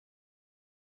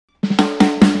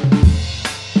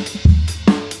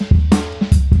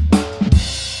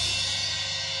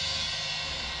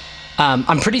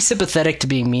I'm pretty sympathetic to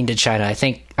being mean to China. I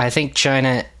think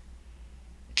China.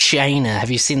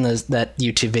 Have you seen that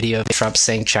YouTube video of Trump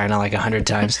saying China like 100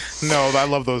 times? No, I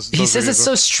love those. He says videos. it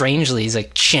so strangely. He's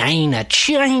like China,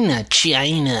 China,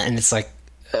 China, and it's like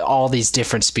all these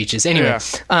different speeches. Anyway,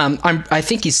 I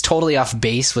think he's totally off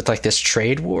base with like this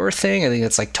trade war thing. I think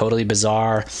it's like totally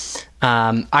bizarre.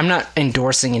 I'm not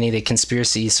endorsing any of the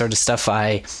conspiracy sort of stuff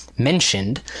I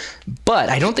mentioned, but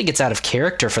I don't think it's out of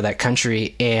character for that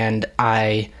country, and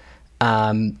I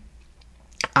am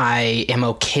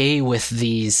okay with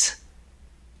these.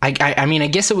 I mean, I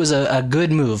guess it was a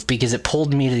good move because it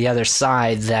pulled me to the other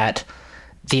side, that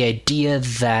the idea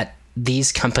that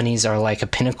these companies are like a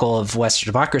pinnacle of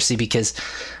Western democracy because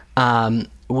they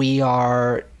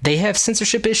have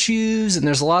censorship issues and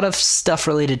there's a lot of stuff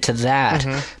related to that.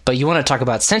 But you want to talk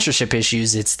about censorship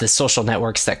issues, it's the social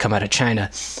networks that come out of China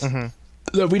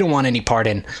that we don't want any part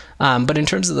in. But in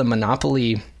terms of the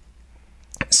monopoly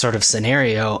sort of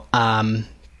scenario,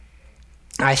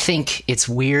 I think it's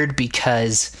weird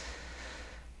because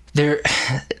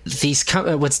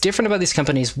what's different about these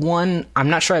companies, one, I'm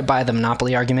not sure I buy the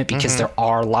monopoly argument because there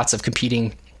are lots of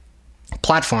competing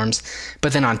platforms,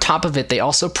 but then on top of it, they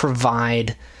also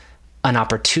provide an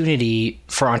opportunity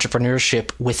for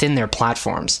entrepreneurship within their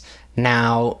platforms.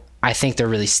 Now, I think they're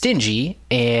really stingy,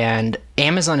 and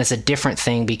Amazon is a different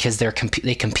thing because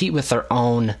they compete with their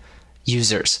own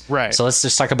users. Right. So let's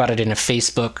just talk about it in a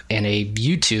Facebook and a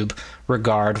YouTube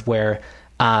regard, where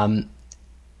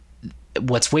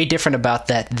what's way different about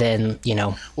that than,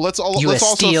 US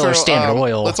Steel or Standard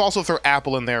Oil. Let's also throw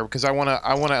Apple in there because I want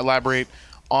to elaborate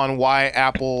on what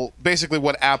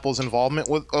Apple's involvement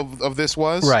of this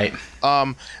was. Right.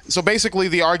 So basically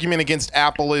the argument against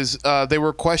Apple is they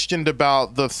were questioned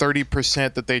about the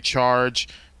 30% that they charge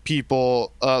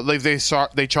people.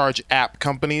 They charge app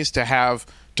companies to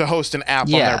host an app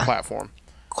on their platform.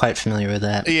 Quite familiar with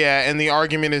that. Yeah, and the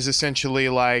argument is essentially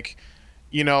like,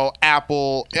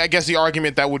 Apple, I guess the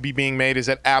argument that would be being made is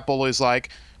that Apple is like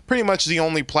pretty much the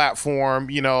only platform,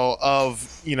 to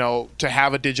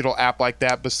have a digital app like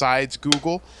that besides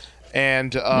Google.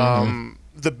 And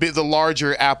the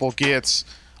larger Apple gets,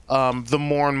 the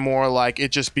more and more like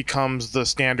it just becomes the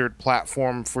standard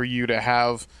platform for you to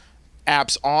have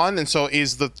apps on. And so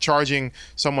is charging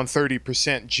someone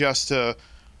 30% just to...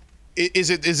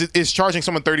 Is charging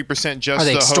someone 30% just? Are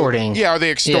they extorting? Are they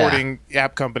extorting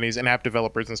app companies and app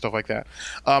developers and stuff like that?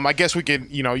 I guess we could,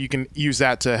 you can use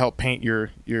that to help paint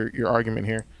your argument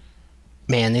here.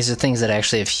 Man, these are things that I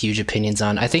actually have huge opinions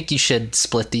on. I think you should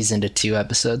split these into 2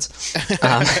 episodes.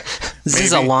 This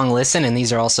is a long listen, and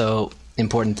these are also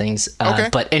important things. Okay.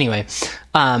 But anyway,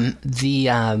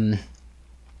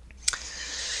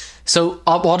 So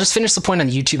I'll just finish the point on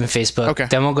YouTube and Facebook. Okay.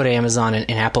 Then we'll go to Amazon and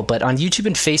Apple. But on YouTube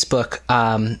and Facebook,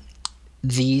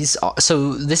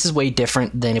 this is way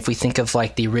different than if we think of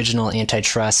like the original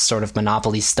antitrust sort of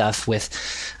monopoly stuff with,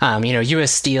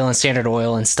 U.S. Steel and Standard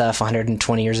Oil and stuff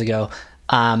 120 years ago.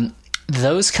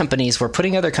 Those companies were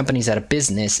putting other companies out of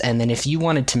business, and then if you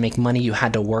wanted to make money, you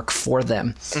had to work for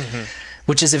them,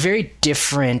 which is a very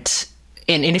different.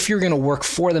 And if you're going to work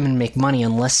for them and make money,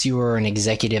 unless you were an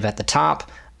executive at the top.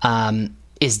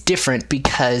 Is different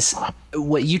because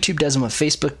what YouTube does and what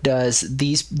Facebook does,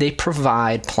 they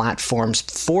provide platforms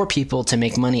for people to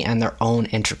make money and their own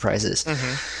enterprises.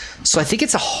 So I think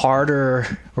it's a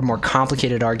harder or more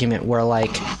complicated argument where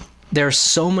like there are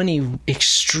so many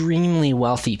extremely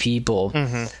wealthy people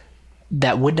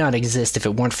that would not exist if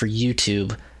it weren't for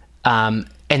YouTube, and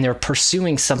they're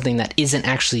pursuing something that isn't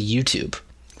actually YouTube.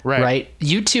 Right.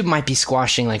 YouTube might be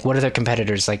squashing like what are their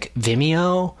competitors, like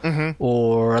Vimeo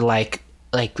or like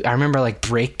I remember like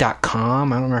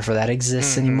break.com. I don't remember if that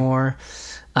exists anymore.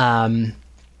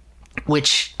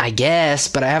 Which I guess,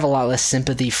 but I have a lot less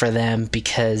sympathy for them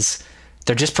because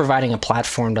they're just providing a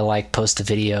platform to like post a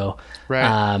video.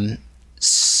 Right.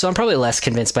 So I'm probably less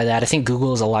convinced by that. I think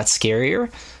Google is a lot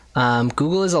scarier.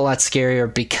 Google is a lot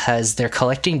scarier because they're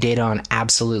collecting data on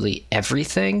absolutely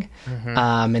everything,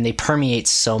 and they permeate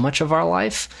so much of our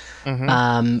life.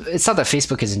 It's not that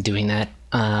Facebook isn't doing that,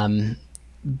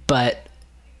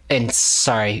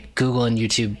 sorry, Google and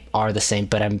YouTube are the same,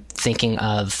 but I'm thinking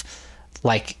of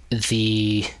like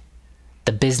the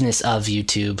business of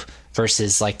YouTube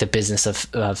versus like the business of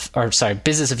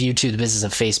business of YouTube, the business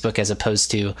of Facebook, as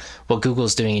opposed to what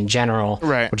Google's doing in general,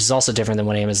 which is also different than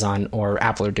what Amazon or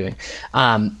Apple are doing.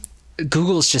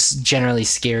 Google's just generally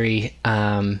scary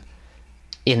in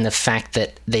the fact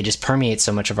that they just permeate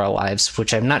so much of our lives,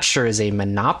 which I'm not sure is a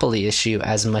monopoly issue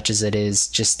as much as it is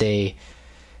just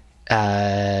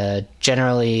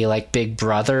generally like Big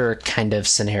Brother kind of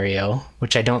scenario,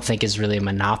 which I don't think is really a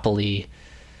monopoly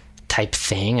type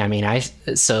thing. I mean,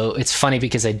 so it's funny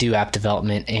because I do app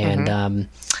development, and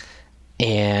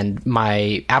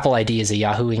my Apple ID is a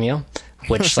Yahoo email,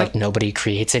 which like nobody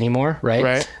creates anymore, right?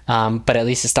 Right. But at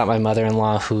least it's not my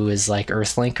mother-in-law who is like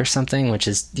Earthlink or something, which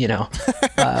is,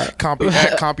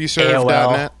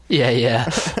 CompuServe.net. Yeah.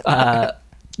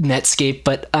 Netscape.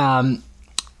 But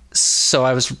so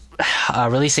I was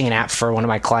releasing an app for one of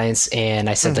my clients, and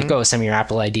I said like, oh, send me your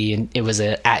Apple ID, and it was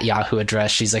a at Yahoo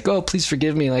address. She's like, oh, please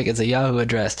forgive me, like it's a Yahoo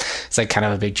address. It's like kind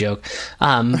of a big joke.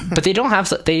 But they don't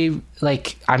have,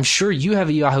 I'm sure you have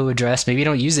a Yahoo address. Maybe you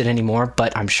don't use it anymore,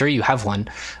 but I'm sure you have one.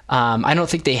 I don't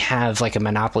think they have like a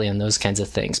monopoly on those kinds of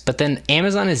things. But then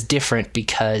Amazon is different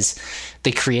because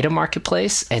they create a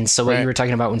marketplace. And so what you were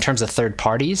talking about in terms of third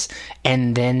parties,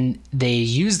 and then they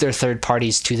use their third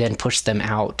parties to then push them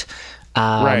out.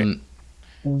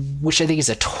 Which I think is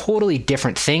a totally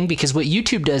different thing, because what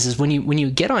YouTube does is when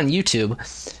you get on YouTube,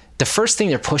 the first thing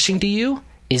they're pushing to you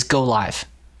is go live.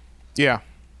 Yeah.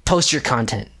 Post your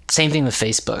content. Same thing with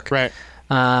Facebook. Right.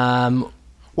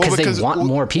 Because they want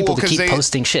more people to keep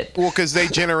posting shit. Well, because they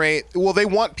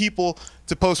want people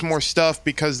to post more stuff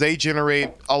because they generate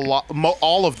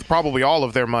probably all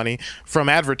of their money from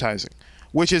advertising,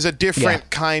 which is a different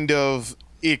kind of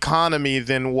economy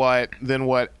than what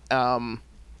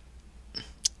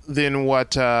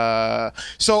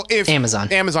so if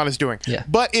Amazon is doing. Yeah.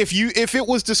 But if it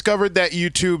was discovered that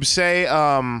YouTube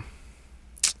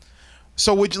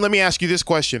let me ask you this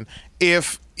question.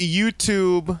 If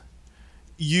YouTube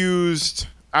used,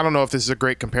 I don't know if this is a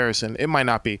great comparison, it might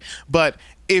not be, but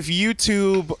if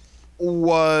YouTube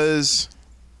was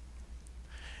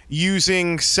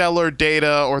using seller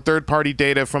data or third-party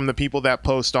data from the people that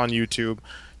post on YouTube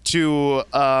to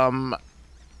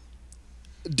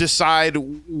decide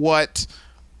what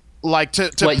what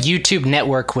YouTube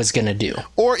network was going to do,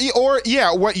 or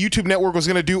what YouTube network was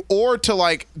going to do, or to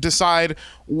like decide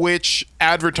which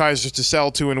advertisers to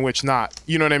sell to and which not,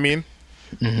 you know what I mean?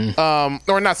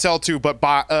 Or not sell to, but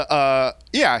buy.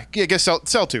 I guess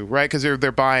sell to, right? Because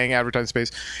they're buying advertising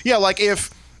space. Yeah, like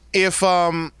if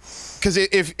YouTube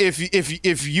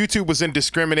was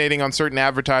discriminating on certain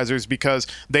advertisers because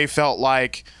they felt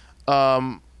like, we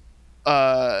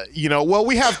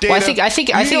have data. Well, I think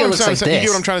it looks like this. You get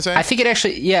what I'm trying to say? I think it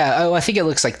actually, I think it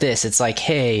looks like this. It's like,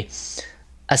 hey,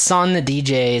 Ahsohn the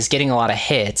DJ is getting a lot of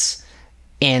hits,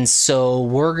 and so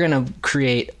we're gonna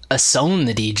create Ahsohn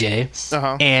the DJ,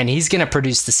 and he's gonna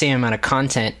produce the same amount of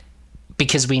content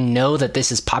because we know that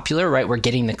this is popular, right? We're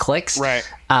getting the clicks, right?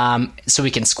 So we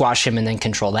can squash him and then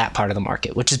control that part of the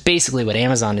market, which is basically what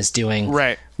Amazon is doing,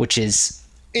 right? Which is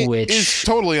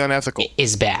totally unethical,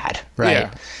 is bad,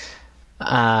 right?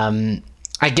 Yeah.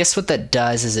 I guess what that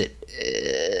does is it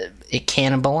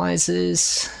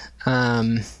cannibalizes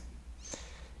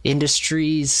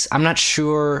industries. I'm not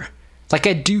sure. Like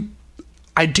I do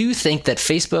think that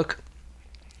Facebook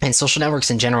and social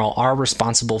networks in general are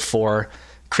responsible for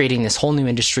creating this whole new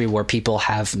industry where people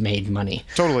have made money.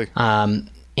 Totally. And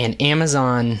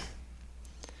Amazon,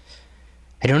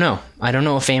 I don't know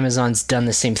if Amazon's done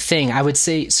the same thing. I would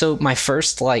say, so my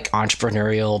first like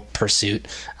entrepreneurial pursuit,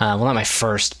 well, not my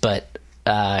first, but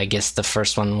I guess the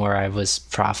first one where I was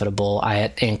profitable.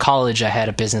 In college, I had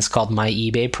a business called My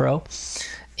eBay Pro.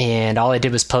 And all I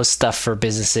did was post stuff for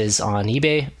businesses on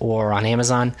eBay or on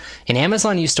Amazon. And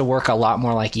Amazon used to work a lot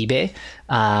more like eBay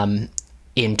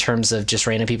in terms of just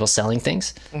random people selling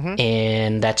things.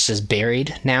 And that's just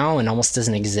buried now and almost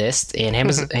doesn't exist. And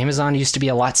Amazon used to be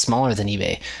a lot smaller than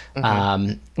eBay,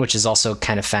 which is also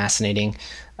kind of fascinating.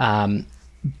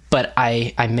 But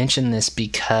I mention this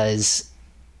because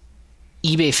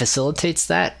eBay facilitates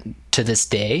that to this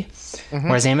day,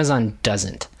 whereas Amazon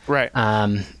doesn't. Right.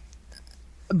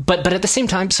 But at the same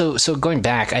time, so going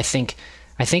back, I think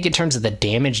in terms of the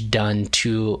damage done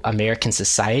to American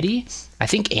society, I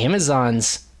think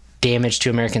Amazon's damage to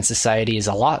American society is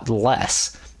a lot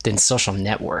less than social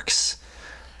networks.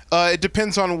 It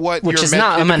depends on what. Which is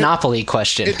not a monopoly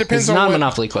question. It depends on not a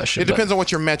monopoly question. It depends on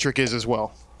what your metric is as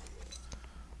well.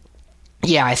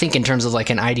 Yeah, I think in terms of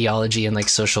like an ideology and like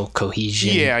social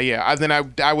cohesion. Yeah. Then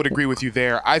I would agree with you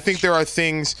there. I think there are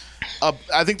things.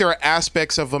 I think there are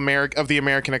aspects of the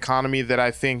American economy that I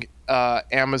think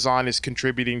Amazon is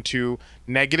contributing to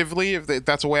negatively, if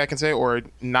that's a way I can say, or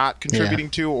not contributing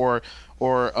to, or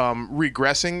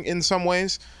regressing in some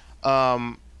ways.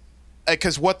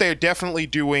 Because what they're definitely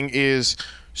doing is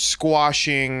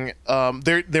squashing.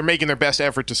 They're making their best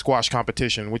effort to squash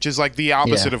competition, which is like the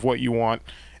opposite of what you want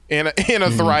in a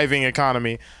thriving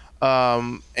economy.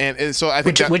 And so I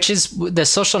think which is the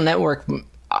social network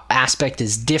aspect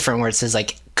is different, where it says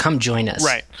like, come join us.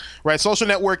 Right. Social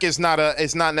network is not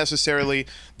necessarily,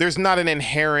 there's not an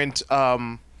inherent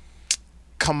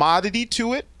commodity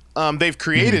to it. They've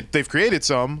created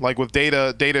some, like with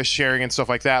data sharing and stuff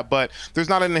like that, but there's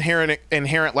not an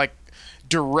inherent like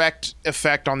direct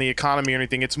effect on the economy or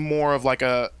anything. It's more of like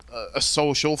a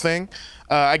social thing.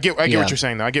 I get what you're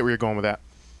saying though. I get where you're going with that.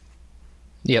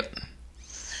 Yep.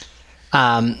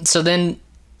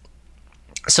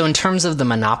 So in terms of the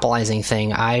monopolizing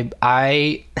thing,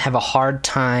 I have a hard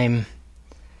time.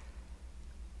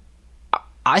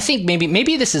 I think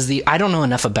maybe this is I don't know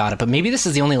enough about it, but maybe this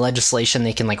is the only legislation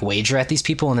they can like wager at these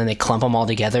people, and then they clump them all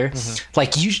together. Mm-hmm.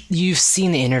 Like you've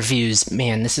seen the interviews,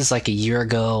 man. This is like a year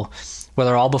ago, where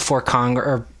they're all before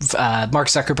Congress, or Mark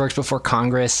Zuckerberg's before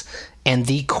Congress, and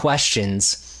the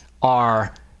questions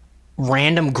are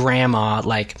random grandma,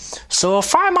 like, so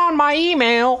if I'm on my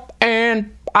email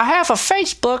and I have a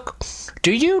Facebook,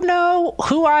 do you know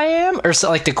who I am? Or so,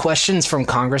 like, the questions from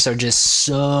Congress are just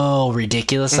so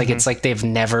ridiculous. Like, it's like they've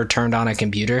never turned on a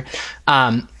computer.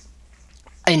 And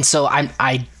so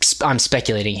I'm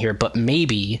speculating here, but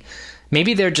maybe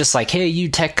they're just like, hey, you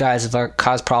tech guys have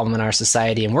caused problem in our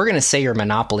society, and we're going to say you're a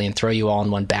monopoly and throw you all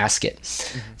in one basket.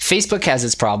 Facebook has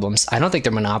its problems. I don't think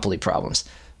they're monopoly problems.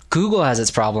 Google has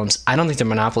its problems. I don't think they're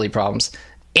monopoly problems.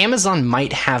 Amazon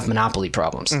might have monopoly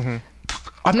problems.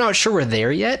 I'm not sure we're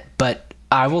there yet, but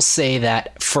I will say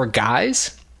that for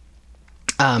guys,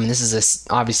 this is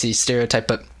obviously a stereotype,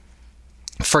 but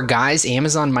for guys,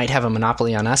 Amazon might have a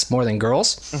monopoly on us more than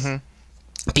girls,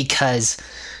 because,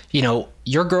 you know,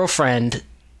 your girlfriend,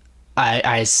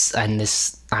 I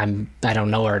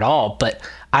don't know her at all, but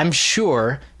I'm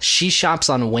sure she shops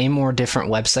on way more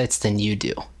different websites than you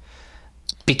do.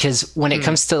 Because when it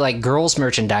comes to like girls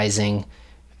merchandising,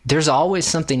 there's always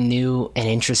something new and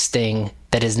interesting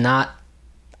that is not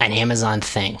an Amazon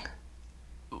thing.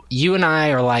 You and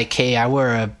I are like, hey, I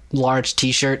wear a large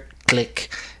t-shirt, click,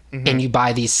 and you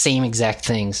buy these same exact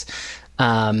things.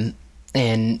 And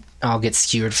I'll get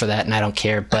skewered for that, and I don't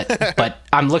care. But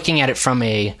I'm looking at it from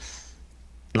the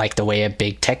way a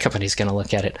big tech company is going to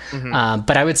look at it.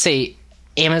 But I would say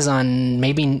Amazon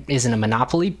maybe isn't a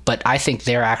monopoly, but I think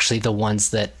they're actually the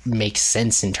ones that make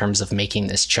sense in terms of making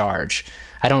this charge.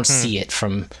 I don't see it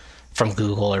from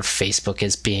Google or Facebook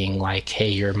as being like, hey,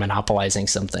 you're monopolizing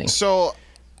something. So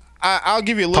I'll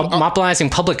give you a little... monopolizing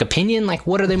public opinion? Like,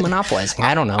 what are they monopolizing?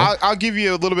 I don't know. I'll give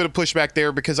you a little bit of pushback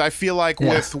there, because I feel like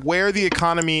with where the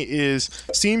economy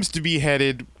seems to be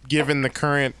headed, given the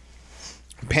current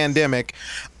pandemic,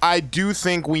 I do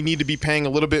think we need to be paying a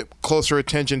little bit closer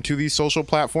attention to these social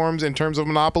platforms in terms of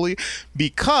monopoly,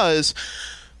 because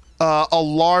a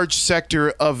large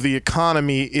sector of the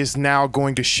economy is now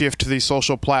going to shift to these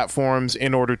social platforms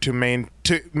in order to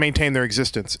maintain their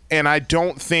existence. And I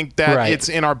don't think that it's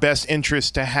in our best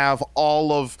interest to have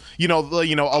all of, a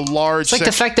large... It's like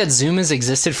the fact that Zoom has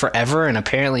existed forever and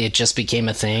apparently it just became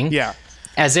a thing. Yeah.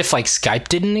 As if like Skype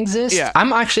didn't exist. Yeah.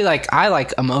 I'm actually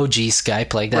I'm OG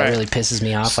Skype. Like that really pisses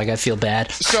me off. Like I feel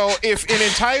bad. So if an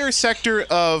entire sector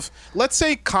of, let's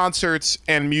say, concerts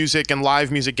and music and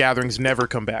live music gatherings never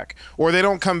come back, or they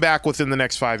don't come back within the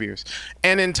next 5 years,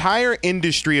 an entire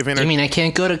industry of I mean, I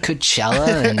can't go to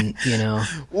Coachella and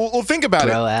well, think about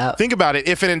it. Out. Think about it.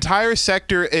 If an entire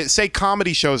sector, say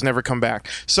comedy shows never come back,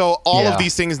 so all of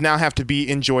these things now have to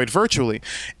be enjoyed virtually.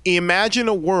 Imagine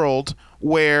a world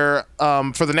where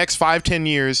for the next 5-10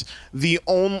 years, the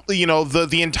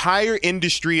entire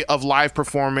industry of live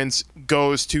performance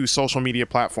goes to social media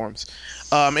platforms,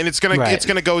 and it's gonna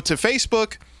go to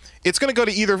Facebook. It's gonna go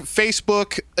to either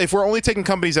Facebook. If we're only taking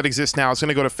companies that exist now, it's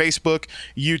gonna go to Facebook,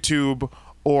 YouTube,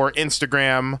 or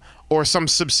Instagram, or some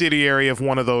subsidiary of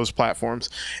one of those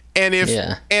platforms. And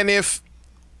if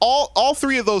all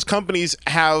three of those companies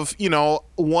have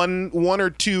one or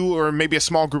two, or maybe a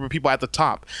small group of people at the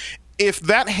top. If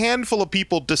that handful of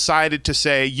people decided to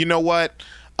say, you know what,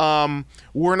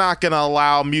 we're not going to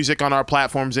allow music on our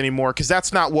platforms anymore because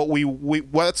that's not what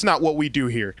that's not what we do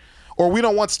here, or we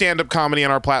don't want stand-up comedy on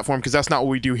our platform because that's not what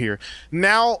we do here.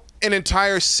 Now, an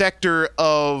entire sector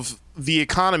of the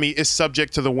economy is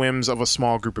subject to the whims of a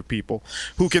small group of people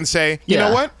who can say, you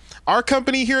know what? Our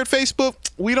company here at Facebook,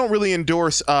 we don't really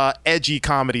endorse edgy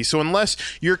comedy. So unless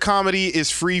your comedy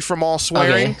is free from all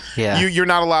swearing, you're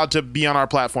not allowed to be on our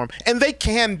platform. And they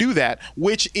can do that,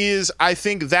 which is, I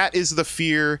think that is the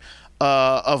fear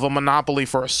of a monopoly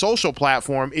for a social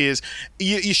platform is,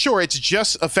 sure, it's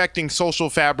just affecting social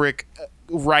fabric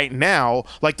right now,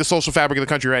 like the social fabric of the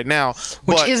country right now,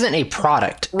 which isn't a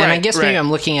product. Right, and I guess maybe right. I'm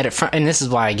looking at it from, and this is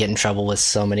why I get in trouble with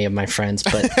so many of my friends,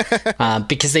 but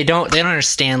because they don't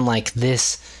understand like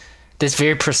this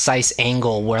very precise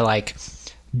angle where like,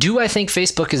 do I think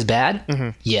Facebook is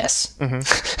bad? Yes.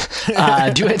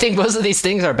 Do I think most of these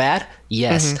things are bad?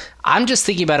 Yes. I'm just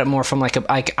thinking about it more from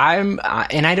I'm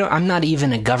not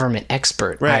even a government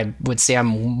expert. Right. I would say I'm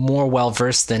more well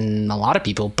versed than a lot of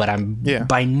people, but I'm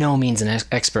by no means an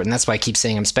expert, and that's why I keep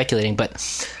saying I'm speculating.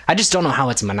 But I just don't know how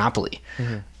it's a monopoly.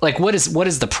 Like, what is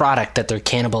the product that they're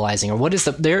cannibalizing, or what is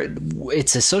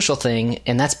it's a social thing,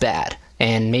 and that's bad.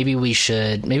 And maybe we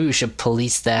should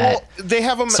police that. Well, they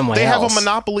have a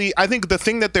monopoly. I think the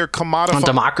thing that they're commodifying on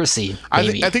democracy.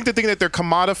 I think the thing that they're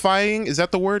commodifying, is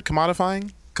that the word,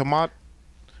 commodifying,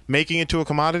 making it to a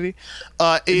commodity.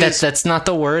 That's not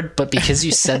the word, but because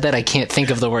you said that, I can't think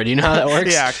of the word. You know how that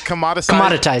works? Yeah,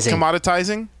 commoditizing.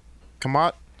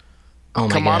 Oh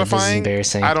my god, this is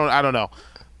embarrassing. I don't know.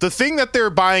 The thing that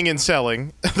they're buying and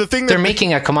selling, they're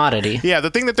making a commodity. Yeah, the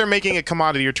thing that they're making a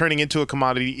commodity or turning into a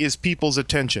commodity is people's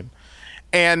attention.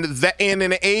 And that in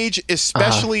an age,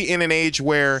 especially in an age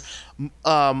where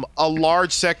a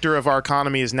large sector of our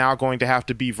economy is now going to have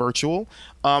to be virtual,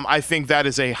 I think that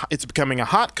it's becoming a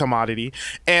hot commodity.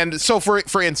 And so,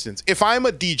 for instance, if I'm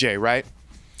a DJ, right,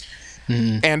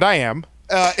 and I am.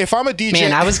 If I'm a DJ,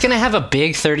 man, I was gonna have a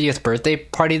big 30th birthday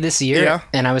party this year,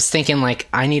 and I was thinking like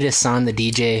I need Ahsohn the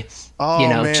DJ,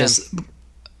 just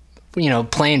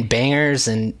playing bangers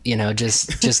and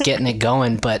just getting it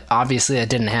going. But obviously that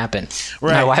didn't happen.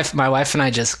 Right. My wife and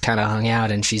I just kind of hung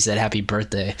out, and she said happy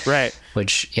birthday. Right.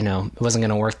 Which it wasn't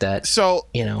gonna work that. So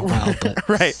well, but.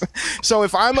 Right. So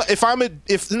let's not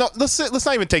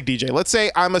even take DJ. Let's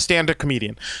say I'm a stand-up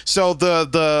comedian. So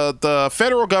the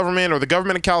federal government or the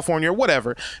government of California or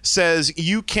whatever says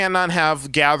you cannot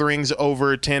have gatherings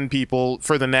over 10 people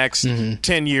for the next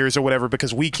 10 years or whatever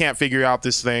because we can't figure out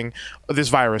this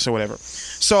virus or whatever.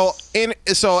 So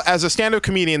as a stand-up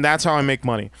comedian, that's how I make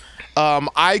money.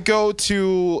 I go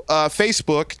to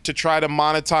Facebook to try to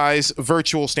monetize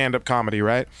virtual stand-up comedy,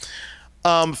 right?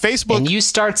 Facebook, and you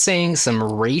start saying some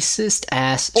racist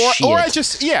ass shit. Or I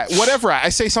just whatever. I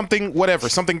say something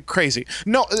crazy.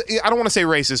 No, I don't want to say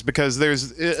racist because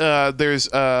there's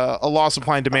a law of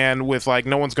supply and demand with like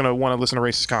no one's gonna want to listen to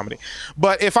racist comedy.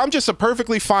 But if I'm just a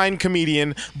perfectly fine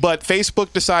comedian, but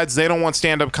Facebook decides they don't want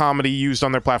stand-up comedy used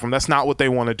on their platform, that's not what they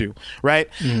want to do, right?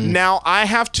 Now I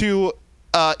have to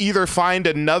either find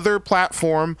another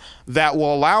platform that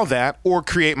will allow that or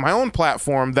create my own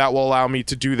platform that will allow me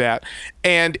to do that.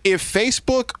 And if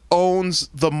Facebook owns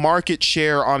the market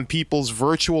share on people's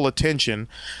virtual attention,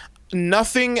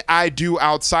 nothing I do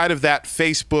outside of that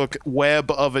Facebook web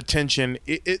of attention,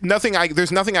 there's nothing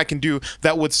I can do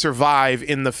that would survive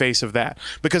in the face of that,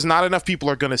 because not enough people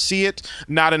are going to see it.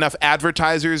 Not enough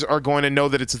advertisers are going to know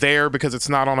that it's there because it's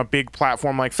not on a big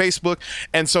platform like Facebook.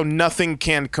 And so nothing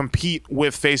can compete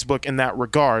with Facebook in that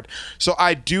regard. So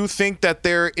I do think that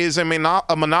there is a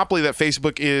monopoly that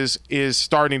Facebook is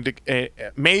starting to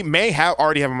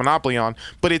already have a monopoly on,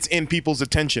 but it's in people's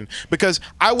attention, because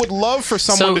I would love for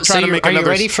someone to try. Are you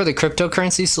ready for the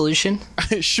cryptocurrency solution?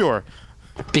 Sure.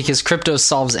 Because crypto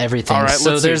solves everything. All right,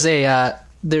 so there's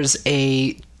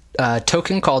a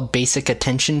token called Basic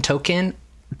Attention Token.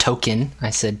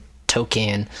 I said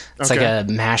token. It's like a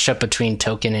mashup between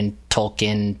token and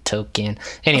token.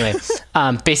 Anyway,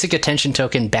 Basic Attention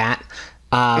Token BAT.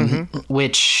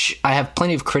 Which I have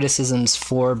plenty of criticisms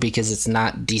for because it's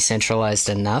not decentralized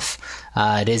enough.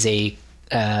 It is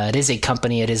a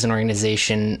company. It is an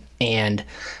organization, and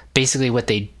basically what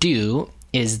they do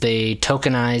is they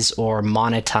tokenize or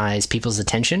monetize people's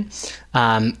attention.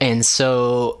 And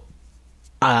so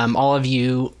all of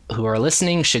you who are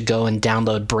listening should go and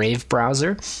download Brave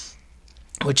browser,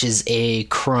 which is a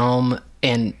Chrome,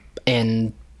 and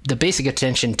the Basic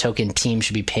Attention Token team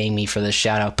should be paying me for this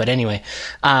shout out. But anyway,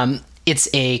 it's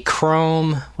a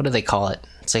Chrome, what do they call it?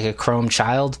 It's like a Chrome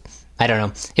child. I don't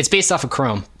know. It's based off of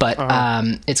Chrome, but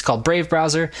it's called Brave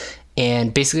browser.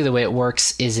 And basically the way it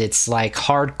works is it's like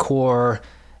hardcore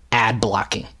ad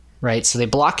blocking, right? So they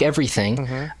block everything,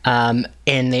 and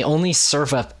they only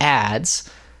serve up ads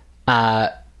they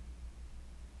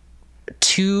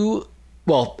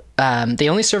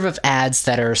only serve up ads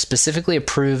that are specifically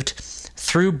approved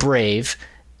through Brave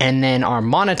and then are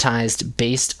monetized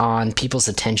based on people's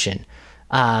attention.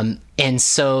 And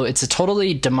so it's a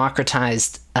totally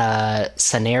democratized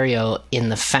scenario in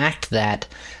the fact that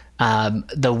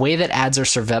the way that ads are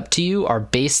served up to you are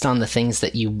based on the things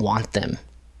that you want them,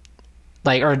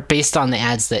 or based on the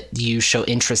ads that you show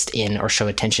interest in or show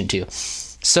attention to.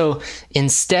 So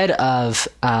instead of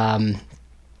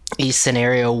a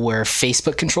scenario where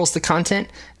Facebook controls the content,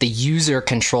 the user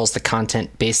controls the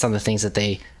content based on the things that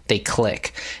they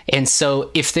click. And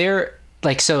so if they're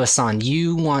like, so Ahsohn,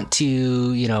 you want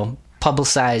to,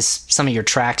 publicize some of your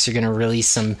tracks, you're going to release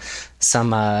some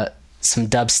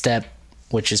dubstep,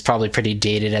 which is probably pretty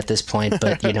dated at this point,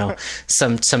 but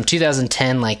some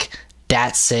 2010 like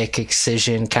Dat Sick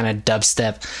Excision kind of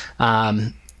dubstep,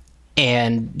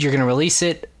 and you're going to release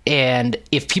it. And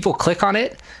if people click on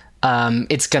it,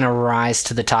 it's going to rise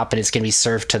to the top and it's going to be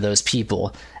served to those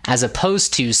people, as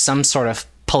opposed to some sort of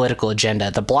political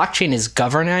agenda. The blockchain is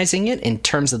governizing it in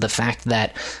terms of the fact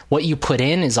that what you put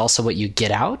in is also what you get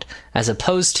out, as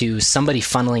opposed to somebody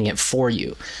funneling it for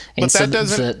you. And but so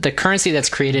the currency that's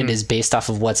created is based off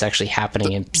of what's actually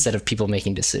happening instead of people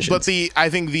making decisions. But I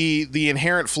think the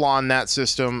inherent flaw in that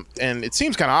system, and it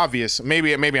seems kind of obvious,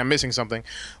 maybe I'm missing something,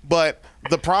 but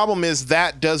the problem is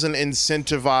that doesn't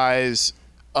incentivize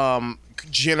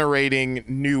generating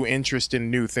new interest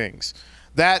in new things.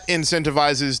 That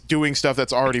incentivizes doing stuff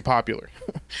that's already popular,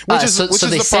 which is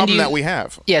the problem that we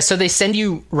have. Yeah, so they send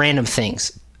you random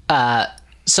things.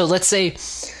 So let's say,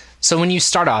 when you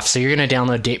start off, so you're going to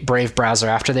download Brave browser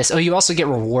after this. Oh, you also get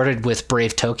rewarded with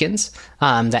Brave tokens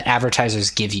that advertisers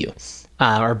give you,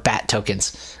 or BAT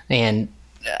tokens. And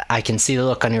I can see the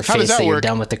look on your face that you're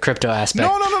done with the crypto aspect.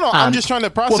 No. I'm just trying to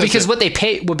process. Well, because what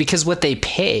they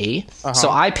pay. So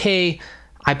I pay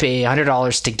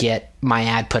 $100 to get my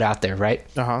ad put out there, right?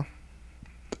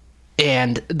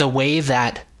 And the way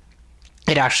that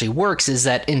it actually works is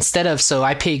that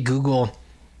I pay Google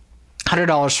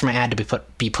 $100 for my ad to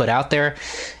be put out there,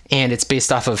 and it's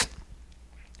based off of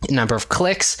number of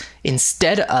clicks.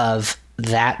 Instead of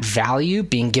that value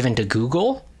being given to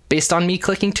Google based on me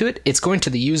clicking to it, it's going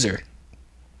to the user.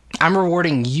 I'm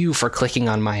rewarding you for clicking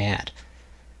on my ad,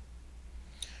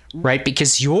 right?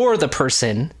 Because you're the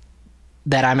person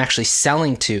that I'm actually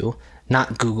selling to,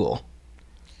 not Google.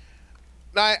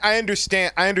 I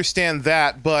understand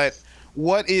that, but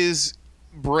what is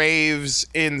Brave's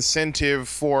incentive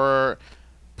for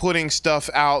putting stuff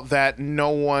out that no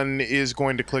one is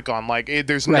going to click on? Like,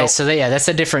 there's no... Right, so that's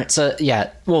a different... So,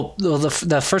 yeah, well,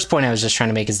 the first point I was just trying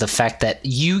to make is the fact that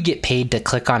you get paid to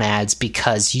click on ads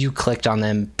because you clicked on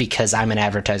them because I'm an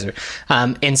advertiser.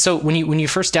 And so when you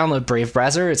first download Brave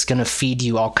browser, it's going to feed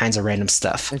you all kinds of random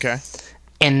stuff. Okay.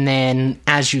 And then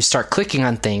as you start clicking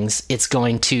on things, it's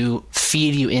going to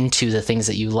feed you into the things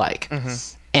that you like. Mm-hmm.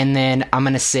 And then I'm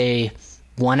going to say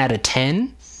 1 out of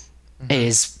 10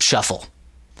 is shuffle.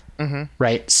 Mm-hmm.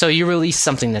 Right? So you release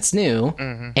something that's new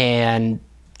and,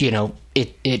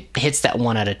 it hits that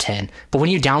 1 out of 10. But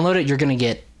when you download it, you're going to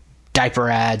get diaper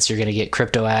ads, you're going to get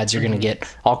crypto ads, you're going to get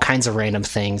all kinds of random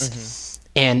things.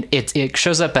 And it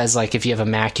shows up as like, if you have a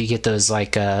Mac, you get those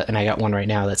like, and I got one right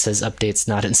now that says updates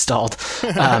not installed.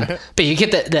 But you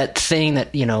get that thing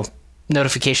that,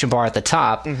 notification bar at the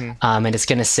top, and it's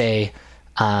going to say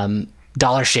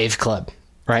Dollar Shave Club,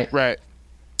 right? Right.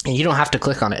 And you don't have to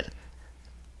click on it.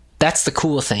 That's the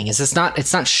cool thing, is it's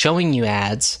not showing you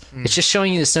ads. It's just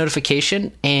showing you this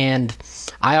notification, and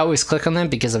I always click on them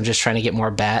because I'm just trying to get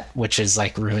more BAT, which is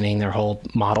like ruining their whole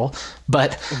model.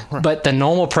 But the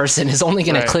normal person is only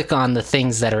going to click on the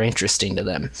things that are interesting to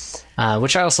them,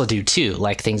 which I also do too,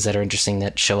 like things that are interesting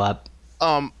that show up.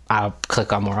 I'll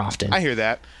click on more often. I hear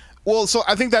that. Well, so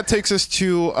I think that takes us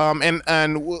to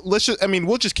and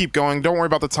we'll just keep going. Don't worry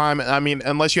about the time. I mean,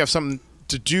 unless you have something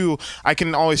to do, I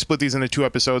can always split these into 2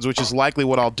 episodes, which is likely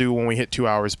what I'll do when we hit 2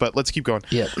 hours, but let's keep going.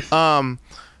 Yeah.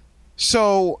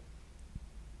 So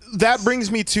that brings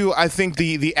me to, I think,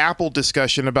 the Apple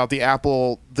discussion about the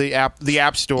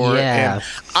App Store. Yeah. And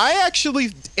I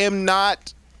actually am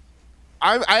not,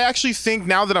 I actually think,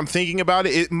 now that I'm thinking about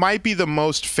it, it might be the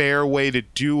most fair way to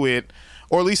do it,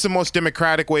 or at least the most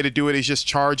democratic way to do it, is just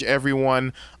charge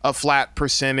everyone a flat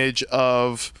percentage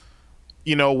of,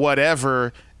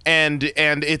 whatever. And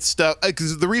it's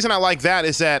because the reason I like that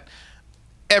is that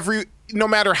no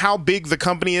matter how big the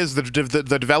company is, the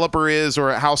developer is,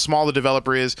 or how small the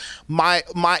developer is,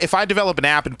 if I develop an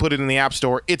app and put it in the App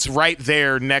Store, it's right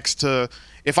there next to,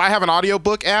 if I have an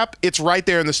audiobook app, it's right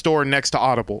there in the store next to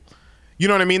Audible. You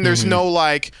know what I mean? There's no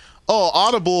like, oh,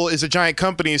 Audible is a giant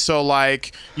company, so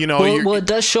like, Well, it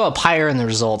does show up higher in the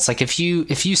results. Like if you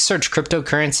search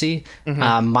cryptocurrency,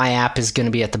 my app is going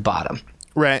to be at the bottom.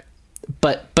 Right.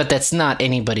 But that's not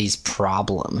anybody's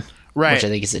problem, right? Which I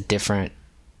think is a different.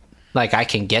 Like, I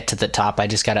can get to the top. I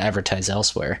just got to advertise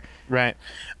elsewhere. Right.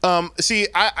 See,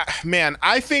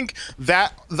 I think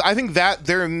that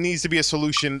there needs to be a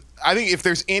solution. I think if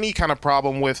there's any kind of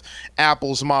problem with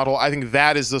Apple's model, I think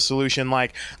that is the solution.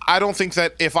 Like, I don't think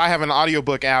that if I have an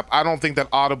audiobook app, I don't think that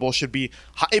Audible should be,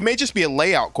 it may just be a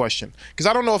layout question. Because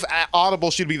I don't know if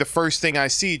Audible should be the first thing I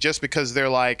see just because they're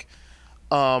like,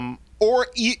 because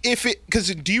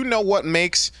do you know what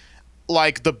makes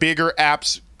like the bigger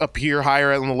apps appear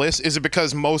higher on the list? Is it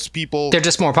because most people they're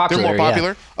just more popular? They're more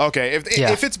popular. Yeah. Okay,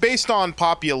 if it's based on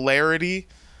popularity,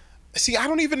 see, I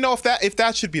don't even know if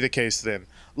that should be the case. Then,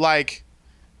 like,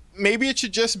 maybe it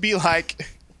should just be like,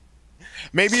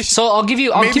 maybe it should, so I'll give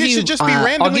you. Maybe it should just be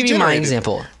randomly I'll give you generated. my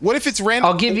example. What if it's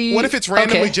random? I'll give you. What if it's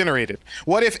randomly okay. generated?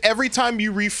 What if every time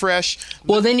you refresh?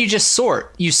 Well, then you just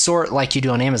sort. You sort like you do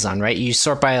on Amazon, right? You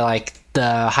sort by like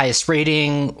the highest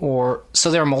rating, or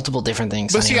so there are multiple different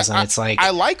things on Amazon. It's like,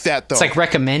 I like that though. It's like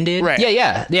recommended. Right.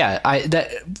 Yeah.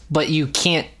 But you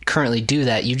can't currently do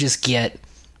that. You just get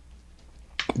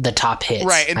the top hits.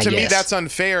 Right. And to me, that's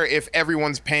unfair if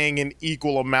everyone's paying an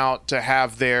equal amount to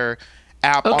have their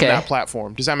app on that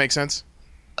platform. Does that make sense?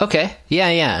 Okay.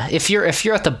 Yeah. If you're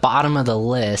at the bottom of the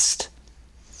list,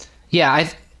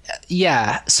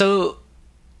 so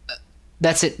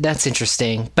that's it. That's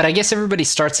interesting. But I guess everybody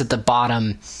starts at the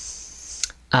bottom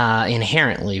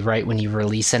inherently, right? When you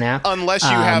release an app, unless you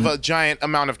have a giant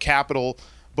amount of capital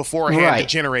beforehand to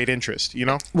generate interest,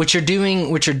 which you're doing,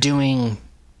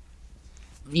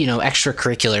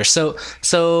 extracurricular.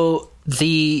 So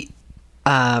the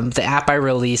app I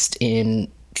released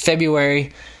in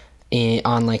February,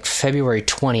 on like February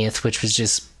 20th, which was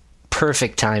just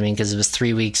perfect timing because it was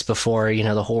 3 weeks before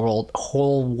the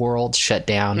whole world shut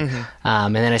down.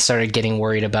 And then I started getting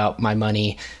worried about my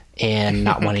money and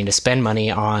not wanting to spend money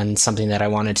on something that I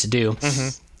wanted to do.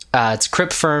 It's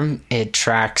Crypt Firm. It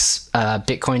tracks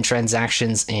Bitcoin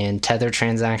transactions and Tether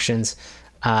transactions.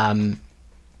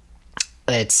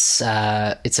 It's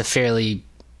a fairly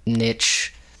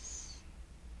niche.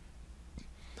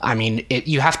 I mean,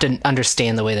 you have to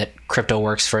understand the way that crypto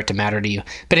works for it to matter to you.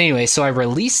 But anyway, so I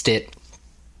released it,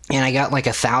 and I got like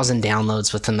 1,000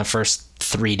 downloads within the first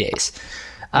 3 days,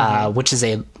 which is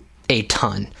a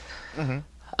ton.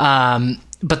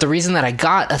 But the reason that I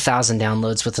got 1,000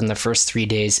 downloads within the first 3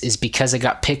 days is because it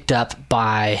got picked up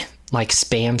by like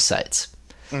spam sites.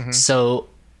 So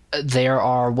there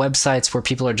are websites where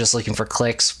people are just looking for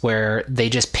clicks, where they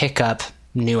just pick up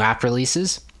new app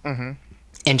releases.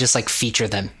 And just like feature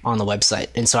them on the website.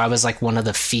 And so I was like one of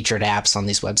the featured apps on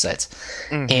these websites.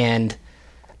 And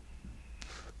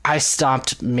I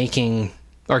stopped making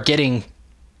or getting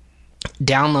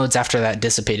downloads after that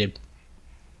dissipated.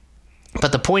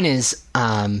 But the point is,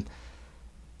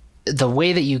 the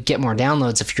way that you get more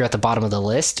downloads if you're at the bottom of the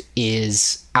list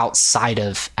is outside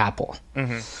of Apple.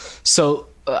 So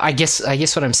I guess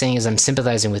what I'm saying is I'm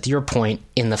sympathizing with your point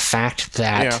in the fact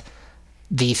that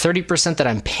the 30% that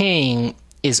I'm paying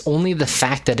is only the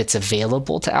fact that it's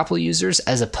available to Apple users,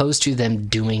 as opposed to them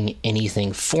doing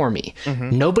anything for me.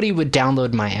 Nobody would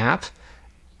download my app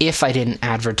if I didn't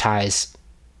advertise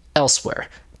elsewhere,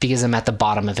 because I'm at the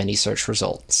bottom of any search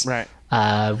results. Right.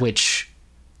 Which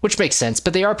makes sense,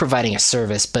 but they are providing a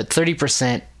service. But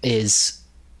 30% is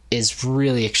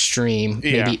really extreme.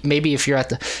 Maybe if you're at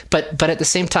the, but at the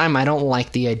same time, I don't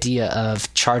like the idea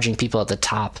of charging people at the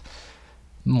top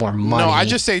more money. No, I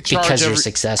just say charge because you're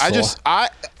successful.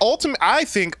 I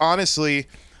think honestly,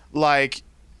 like,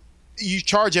 you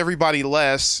charge everybody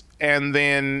less and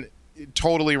then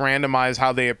totally randomize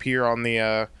how they appear on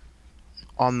the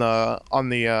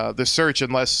search,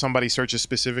 unless somebody searches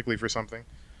specifically for something.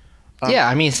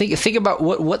 I mean, think about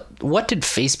what did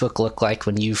Facebook look like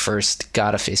when you first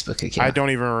got a Facebook account? I don't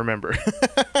even remember.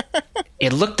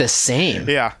 It looked the same.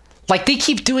 Yeah. Like, they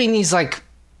keep doing these like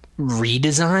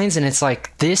redesigns, and it's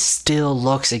like, this still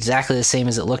looks exactly the same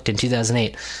as it looked in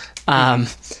 2008.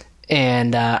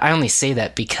 And I only say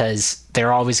that because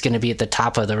they're always going to be at the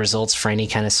top of the results for any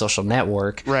kind of social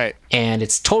network. Right. And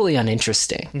it's totally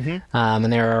uninteresting.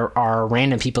 And there are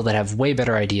random people that have way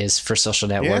better ideas for social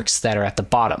networks that are at the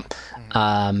bottom.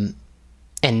 And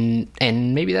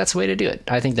maybe that's the way to do it.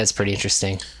 I think that's pretty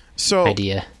interesting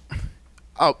idea.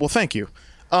 Oh, well, thank you.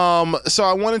 So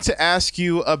I wanted to ask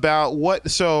you about what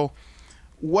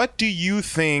do you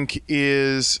think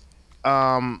is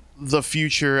the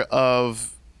future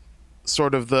of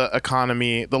sort of the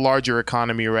economy, the larger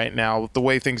economy right now, the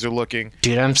way things are looking?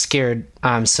 Dude, I'm scared.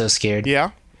 I'm so scared.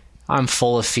 Yeah? I'm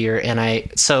full of fear. And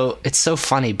so it's so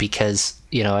funny because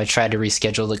I tried to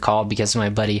reschedule the call because of my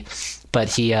buddy, but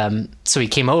so he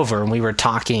came over and we were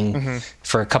talking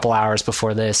for a couple hours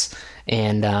before this,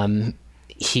 and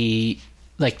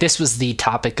this was the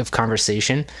topic of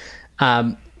conversation.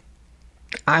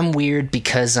 I'm weird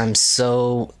because I'm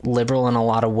so liberal in a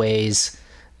lot of ways,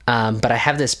 but I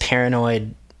have this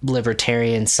paranoid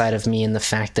libertarian side of me in the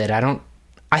fact that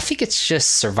I think it's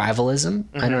just survivalism.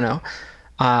 I don't know.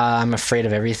 I'm afraid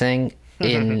of everything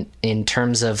in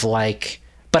terms of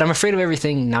but I'm afraid of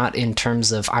everything not in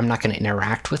terms of I'm not going to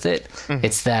interact with it.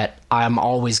 It's that I'm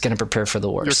always going to prepare for the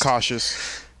worst. You're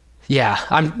cautious. Yeah.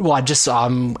 I'm going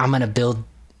to build,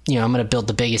 I'm going to build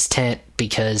the biggest tent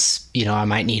because, I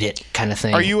might need it kind of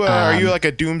thing. Are you like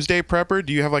a doomsday prepper?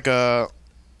 Do you have like a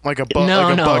bug out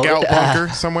bunker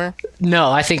somewhere?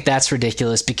 No, I think that's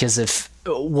ridiculous because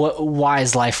why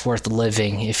is life worth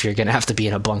living if you're going to have to be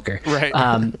in a bunker? Right.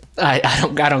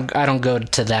 I don't go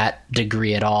to that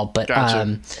degree at all, but,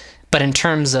 gotcha. But in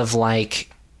terms of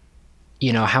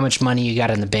how much money you got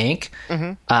in the bank,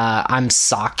 I'm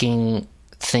socking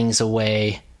things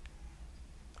away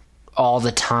all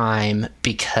the time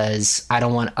because I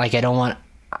don't want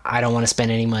to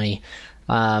spend any money,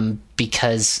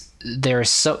 because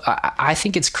I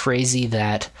think it's crazy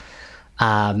that,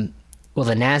 the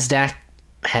NASDAQ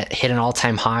hit an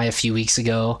all-time high a few weeks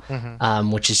ago,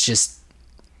 which is just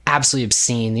absolutely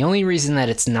obscene. The only reason that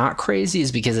it's not crazy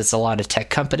is because it's a lot of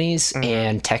tech companies,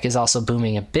 and tech is also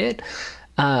booming a bit.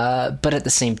 But at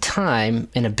the same time,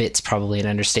 and a bit's probably an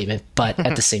understatement, but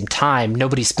at the same time,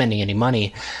 nobody's spending any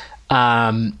money.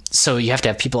 So you have to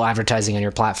have people advertising on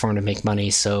your platform to make money.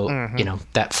 So,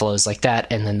 that flows like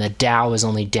that. And then the Dow is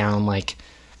only down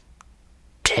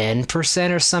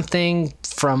 10% or something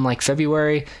from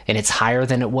February, and it's higher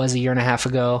than it was a year and a half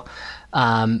ago.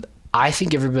 I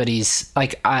think everybody's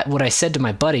what I said to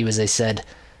my buddy was, I said,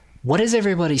 what is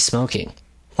everybody smoking?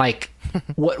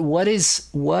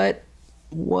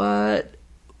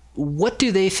 What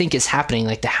do they think is happening?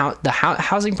 The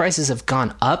housing prices have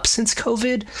gone up since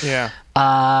COVID. Yeah.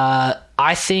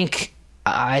 I think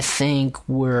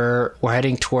we're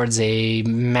heading towards a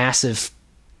massive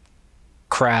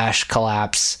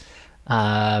collapse.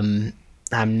 I'm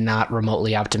not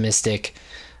remotely optimistic.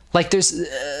 There's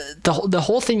the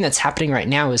whole thing that's happening right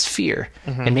now is fear,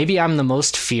 and maybe I have the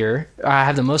most fear,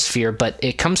 but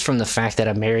it comes from the fact that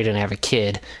I'm married and I have a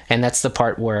kid, and that's the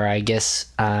part where I guess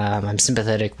I'm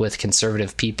sympathetic with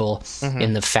conservative people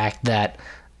in the fact that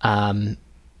I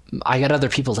got other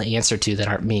people to answer to that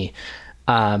aren't me.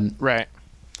 Right.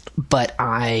 But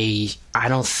I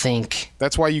don't think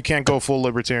that's why you can't go full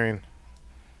libertarian.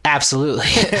 Absolutely.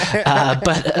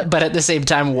 But at the same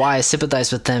time, why I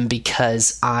sympathize with them,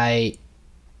 because I'm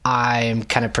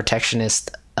kind of protectionist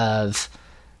of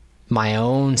my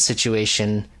own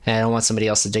situation, and I don't want somebody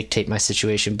else to dictate my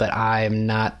situation, but I'm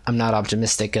not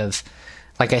optimistic of,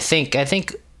 I think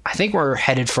we're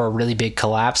headed for a really big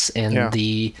collapse, and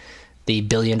the $1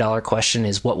 billion question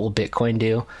is, what will Bitcoin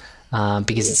do?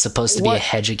 Because it's supposed to be a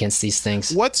hedge against these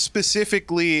things. What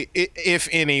specifically, if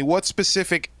any,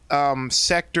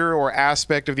 sector or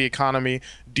aspect of the economy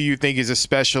do you think is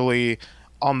especially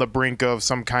on the brink of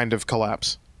some kind of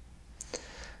collapse?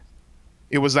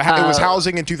 It was it was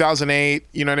housing in 2008.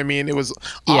 You know what I mean? It was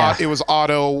it was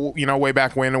auto. Way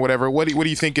back when or whatever. What do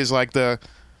you think is the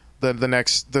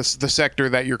next the sector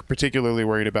that you're particularly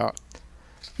worried about?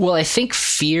 Well, I think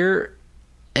fear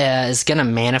is going to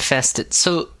manifest it.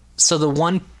 So the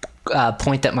one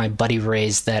point that my buddy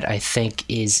raised that I think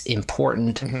is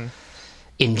important.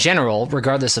 In general,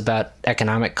 regardless about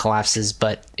economic collapses,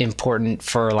 but important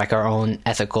for our own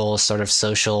ethical sort of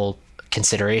social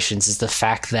considerations, is the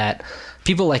fact that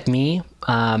people like me,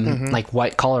 like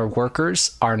white collar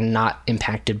workers, are not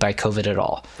impacted by COVID at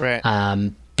all. Right.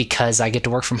 Because I get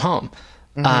to work from home.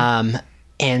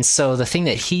 And so the thing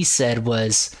that he said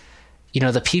was,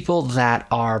 the people that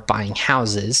are buying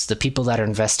houses, the people that are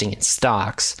investing in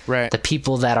stocks, right, the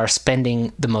people that are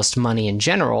spending the most money in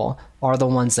general are the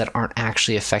ones that aren't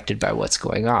actually affected by what's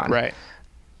going on. Right.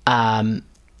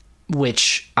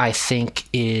 Which I think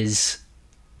is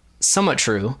somewhat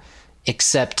true,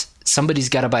 except somebody's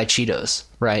got to buy Cheetos,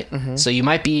 right? So you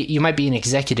might be an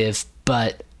executive,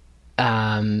 but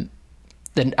then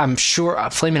I'm sure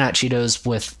Flamin' Hot Cheetos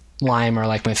with lime are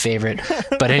my favorite.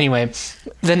 But anyway,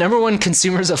 the number one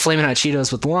consumers of Flamin' Hot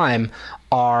Cheetos with lime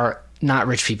are not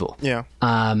rich people. Yeah.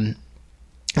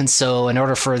 And so in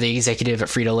order for the executive at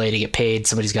Frito-Lay to get paid,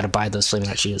 somebody's got to buy those Flamin'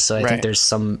 Hot Cheetos. So I think there's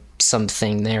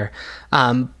something there.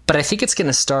 But I think it's going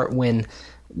to start when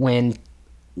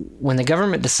the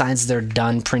government decides they're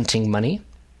done printing money,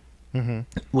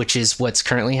 which is what's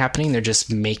currently happening. They're just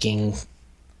making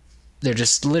they're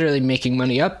just literally making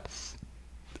money up,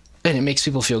 and it makes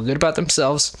people feel good about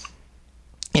themselves.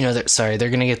 You know, they're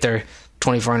going to get their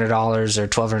 $2,400 or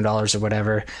 $1,200 or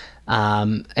whatever.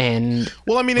 And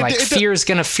well, I mean, fear is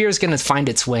gonna find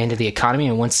its way into the economy,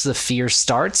 and once the fear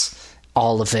starts,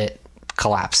 all of it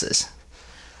collapses.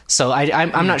 So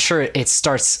I'm not sure it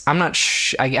starts.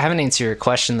 I haven't answered your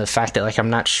question. The fact that I'm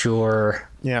not sure.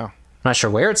 Yeah. I'm not sure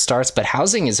where it starts, but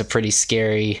housing is a pretty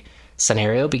scary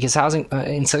scenario because housing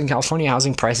in Southern California,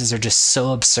 housing prices are just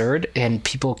so absurd, and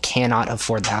people cannot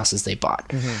afford the houses they bought.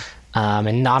 Mm-hmm.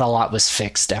 And not a lot was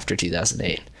fixed after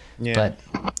 2008. Yeah. But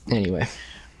anyway.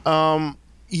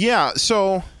 Yeah.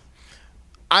 So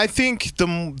I think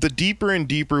the deeper and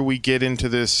deeper we get into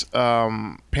this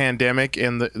pandemic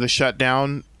and the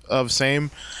shutdown of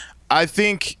same, I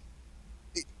think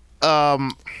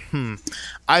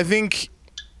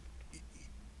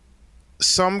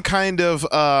some kind of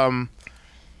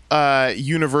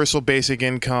universal basic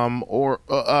income or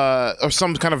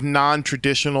some kind of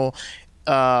non-traditional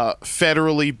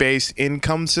federally based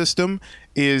income system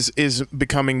is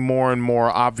becoming more and more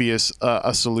obvious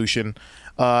a solution,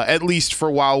 at least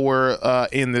for while we're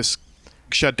in this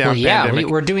shutdown pandemic.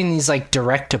 We're doing these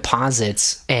direct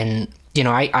deposits, and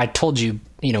I told you,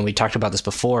 we talked about this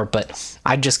before, but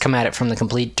I just come at it from the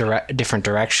complete different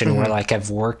direction. Mm-hmm. Where I've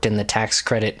worked in the tax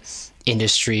credit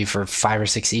industry for 5 or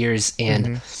 6 years,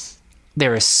 and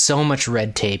there is so much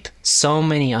red tape, so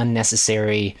many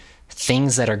unnecessary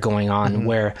things that are going on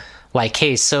where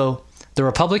hey, so the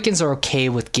Republicans are okay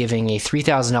with giving a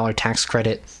 $3,000 tax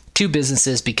credit to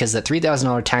businesses because that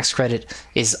 $3,000 tax credit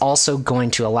is also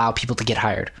going to allow people to get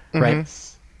hired, right?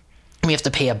 We have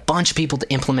to pay a bunch of people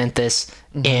to implement this,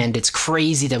 and it's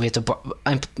crazy that we have to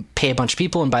pay a bunch of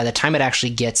people, and by the time it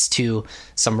actually gets to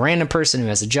some random person who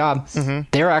has a job,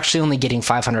 they're actually only getting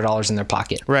 $500 in their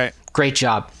pocket. Right. Great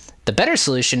job. The better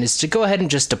solution is to go ahead and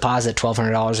just deposit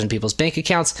 $1,200 in people's bank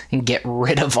accounts and get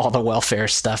rid of all the welfare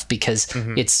stuff because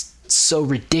it's so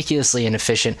ridiculously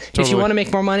inefficient. Totally. If you want to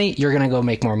make more money, you're going to go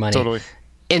make more money. Totally.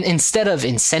 And instead of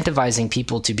incentivizing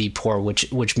people to be poor,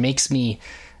 which makes me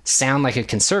sound like a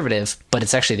conservative, but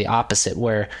it's actually the opposite,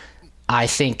 where I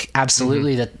think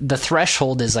absolutely that the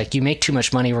threshold is you make too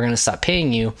much money, we're going to stop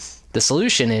paying you. The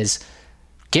solution is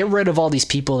get rid of all these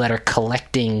people that are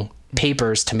collecting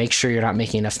papers to make sure you're not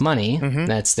making enough money.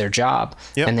 That's their job.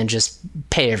 Yep. And then just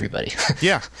pay everybody.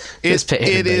 Yeah.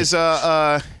 It is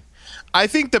I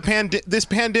think this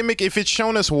pandemic, if it's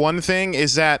shown us one thing,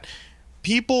 is that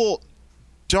people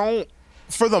don't,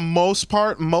 for the most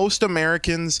part, most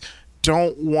Americans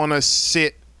don't want to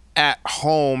sit at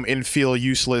home and feel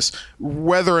useless,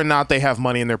 whether or not they have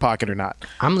money in their pocket or not.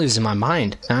 I'm losing my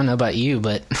mind. I don't know about you,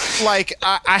 but I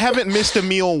haven't missed a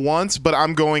meal once, but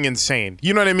I'm going insane.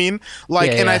 You know what I mean?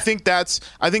 I think that's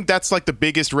the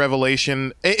biggest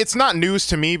revelation. It's not news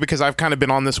to me because I've kind of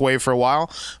been on this wave for a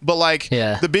while, but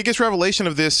the biggest revelation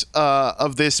of this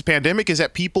pandemic is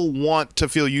that people want to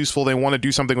feel useful. They want to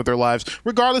do something with their lives,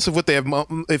 regardless of what they have,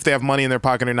 if they have money in their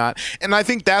pocket or not. And I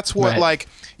think that's what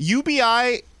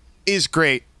UBI is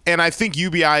great, and I think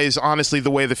UBI is honestly the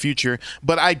way of the future,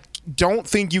 but I don't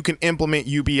think you can implement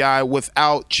UBI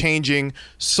without changing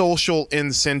social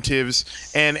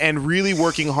incentives and really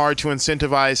working hard to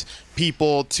incentivize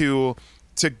people to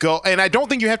go. And I don't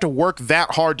think you have to work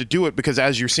that hard to do it, because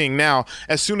as you're seeing now,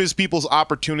 as soon as people's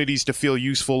opportunities to feel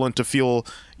useful and to feel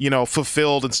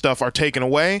fulfilled and stuff are taken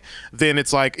away, then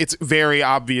it's very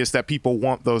obvious that people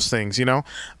want those things.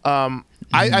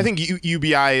 I think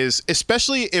UBI is,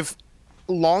 especially if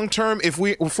long term, if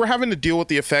we're having to deal with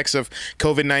the effects of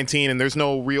COVID-19 and there's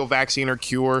no real vaccine or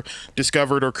cure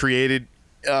discovered or created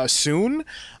soon,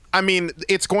 I mean,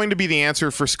 it's going to be the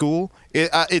answer for school.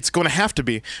 It's going to have to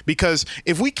be, because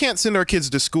if we can't send our kids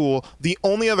to school, the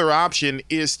only other option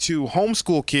is to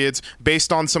homeschool kids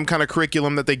based on some kind of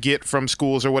curriculum that they get from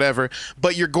schools or whatever.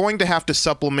 But you're going to have to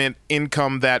supplement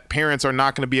income that parents are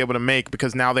not going to be able to make,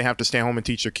 because now they have to stay home and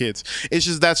teach their kids.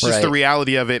 That's just the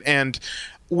reality of it. And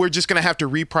we're just going to have to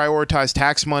reprioritize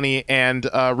tax money and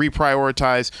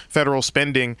reprioritize federal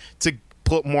spending to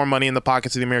put more money in the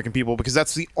pockets of the American people, because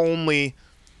that's the only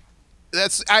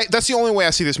way I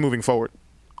see this moving forward,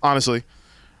 honestly.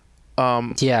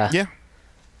 Yeah.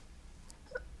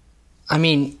 I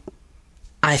mean,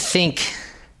 I think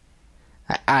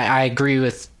I agree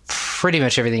with pretty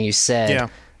much everything you said. Yeah.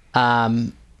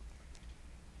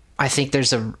 I think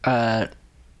there's a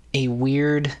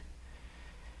weird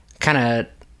kind of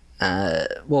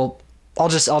I'll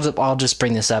just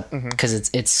bring this up because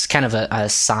it's kind of a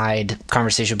side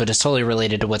conversation, but it's totally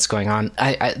related to what's going on.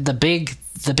 The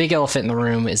big elephant in the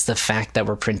room is the fact that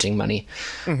we're printing money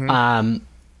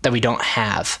that we don't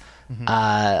have.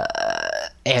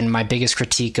 And my biggest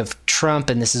critique of Trump,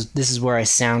 and this is where I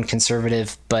sound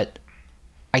conservative, but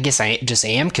I guess I just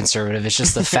am conservative. It's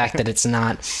just the fact that it's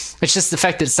not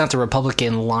the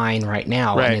Republican line right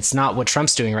now. Right. And it's not what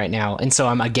Trump's doing right now. And so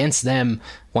I'm against them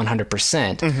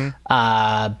 100%.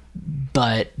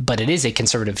 But it is a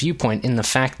conservative viewpoint in the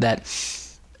fact that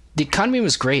the economy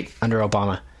was great under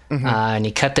Obama. And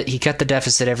he cut the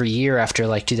deficit every year after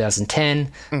like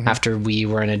 2010, after we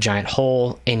were in a giant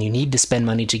hole, and you need to spend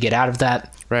money to get out of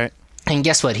that. Right. And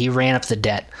guess what? He ran up the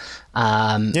debt.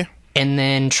 Yeah. And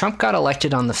then Trump got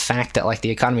elected on the fact that like the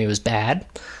economy was bad,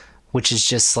 which is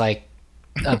just like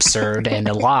absurd and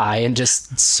a lie and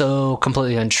just so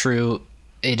completely untrue.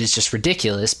 It is just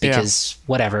ridiculous because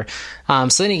whatever.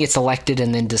 So then he gets elected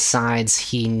and then decides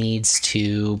he needs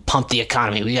to pump the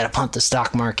economy. We got to pump the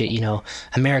stock market.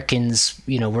 Americans,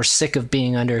 we're sick of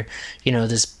being under,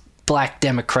 this black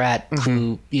Democrat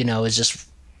who, is just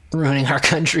ruining our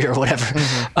country or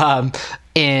whatever.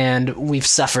 And we've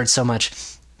suffered so much.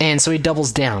 And so he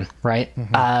doubles down, right?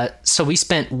 So we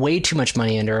spent way too much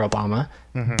money under Obama,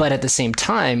 but at the same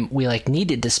time, we like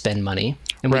needed to spend money,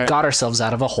 and we got ourselves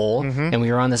out of a hole, and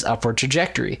we were on this upward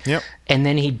trajectory. Yep. And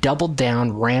then he doubled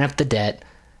down, ran up the debt,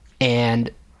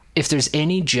 and if there's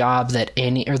any job that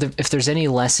if there's any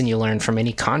lesson you learn from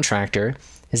any contractor,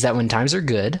 is that when times are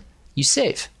good, you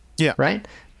save. Yeah. Right?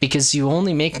 Because you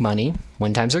only make money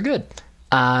when times are good.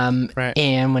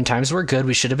 And when times were good,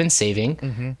 we should have been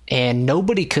saving, and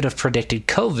nobody could have predicted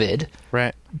COVID,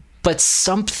 Right. but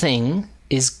something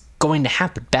is going to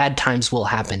happen. Bad times will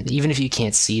happen, even if you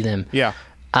can't see them. Yeah.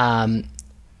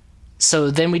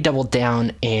 So then we doubled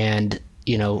down, and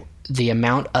the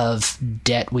amount of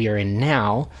debt we are in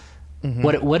now,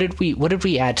 what did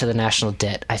we add to the national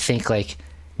debt? I think like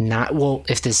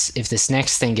if this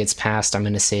next thing gets passed, I'm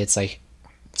going to say it's like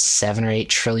 $7 or $8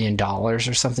 trillion or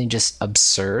something, just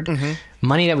absurd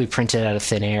money that we printed out of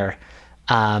thin air.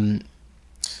 And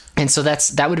so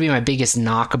that would be my biggest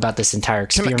knock about this entire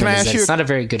experiment. It's not a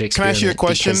very good experiment. Can I ask you a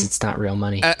question? Because it's not real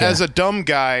money. As a dumb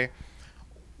guy,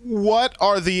 what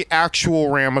are the actual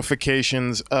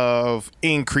ramifications of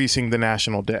increasing the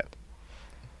national debt?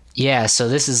 Yeah, so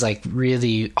this is like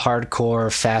really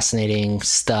hardcore, fascinating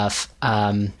stuff.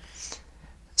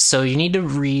 So you need to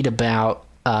read about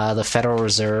the Federal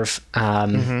Reserve.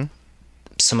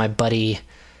 So my buddy,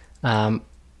 one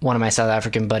of my South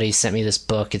African buddies, sent me this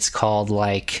book. It's called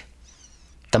like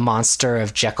The Monster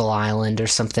of Jekyll Island or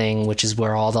something, which is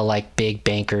where all the like big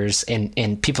bankers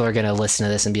and people are going to listen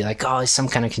to this and be like, oh, he's some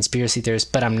kind of conspiracy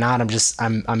theorist, but I'm not.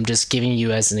 I'm just giving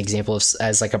you as an example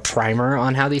as like a primer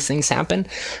on how these things happen.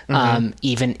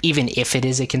 Even if it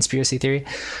is a conspiracy theory.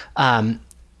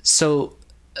 So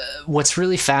what's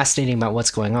really fascinating about what's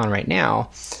going on right now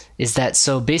is that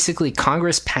so basically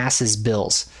Congress passes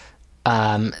bills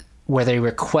where they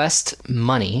request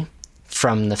money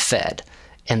from the Fed,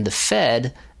 and the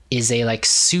Fed is a like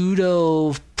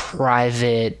pseudo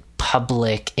private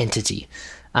public entity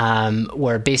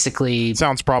where basically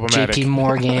sounds problematic.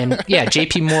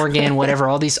 JP Morgan, whatever,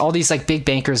 all these like big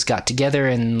bankers got together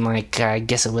in like I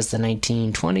guess it was the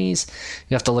 1920s.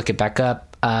 You have to look it back up.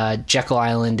 Jekyll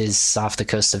Island is off the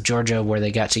coast of Georgia where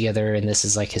they got together, and this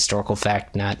is like historical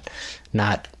fact,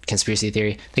 not conspiracy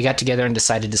theory. They got together and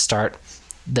decided to start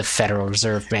the Federal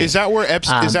Reserve Bank. Is that where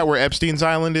Epstein's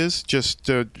Island is? Just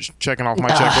checking off my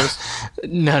checklist.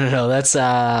 No, that's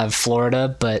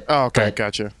Florida. But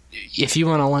gotcha. If you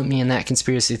want to lump me in that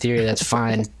conspiracy theory, that's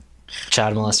fine.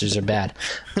 Child molesters are bad.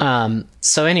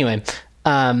 So anyway,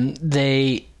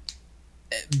 they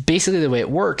basically the way it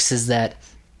works is that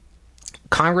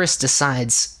Congress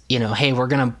decides, hey, we're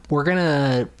gonna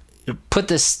put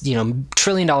this, $1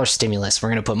 trillion stimulus. We're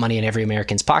gonna put money in every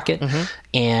American's pocket,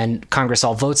 and Congress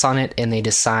all votes on it, and they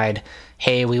decide,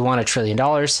 hey, we want $1 trillion.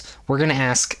 We're gonna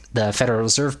ask the Federal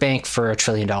Reserve Bank for $1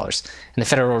 trillion, and the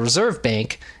Federal Reserve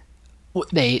Bank,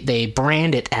 they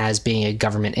brand it as being a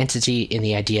government entity in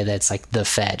the idea that it's like the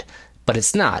Fed, but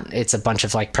it's not. It's a bunch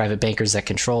of like private bankers that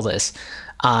control this,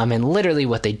 and literally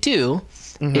what they do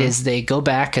is they go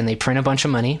back and they print a bunch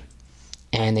of money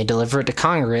and they deliver it to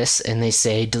Congress and they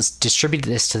say, distribute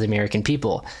this to the American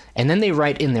people. And then they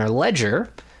write in their ledger,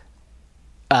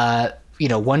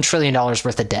 $1 trillion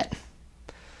worth of debt.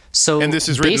 So and this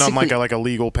is written on like a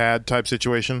legal pad type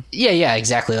situation? Yeah,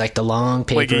 exactly. Like the long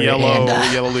paper. Like a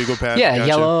yellow legal pad. Yeah, gotcha.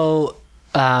 Yellow.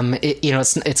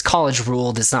 It's college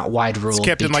ruled. It's not wide ruled. It's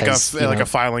kept because, in like a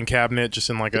filing cabinet,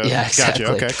 just in like a. Yeah, exactly.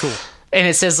 Gotcha. Okay, cool. And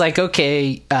it says like,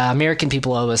 okay, American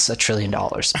people owe us $1 trillion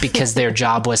because their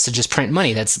job was to just print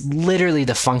money. That's literally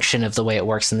the function of the way it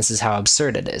works, and this is how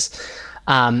absurd it is.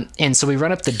 And so we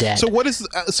run up the debt. So what is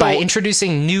by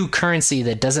introducing new currency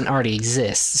that doesn't already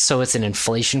exist. So it's an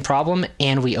inflation problem,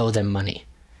 and we owe them money.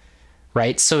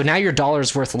 Right? So now your dollar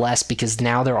is worth less because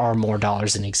now there are more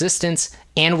dollars in existence,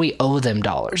 and we owe them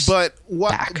dollars. But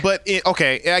what? Back.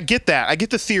 Okay, I get that. I get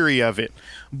the theory of it.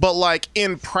 But like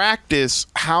in practice,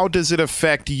 how does it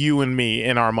affect you and me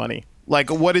in our money? Like,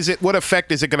 what is it? What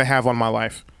effect is it going to have on my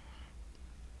life?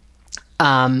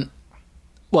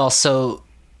 Well, so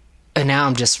and now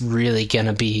I'm just really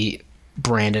gonna be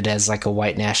branded as like a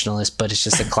white nationalist, but it's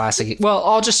just a classic. Well,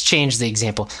 I'll just change the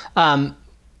example.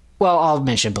 Well, I'll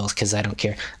mention both because I don't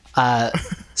care.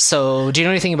 So do you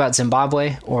know anything about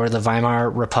Zimbabwe or the Weimar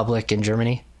Republic in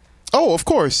Germany? Oh, of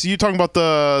course. You're talking about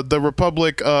the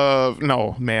Republic of...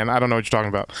 No, man, I don't know what you're talking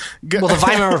about. Well,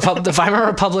 the Weimar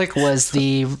Republic was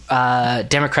the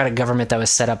democratic government that was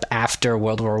set up after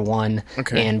World War I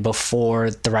and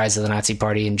before the rise of the Nazi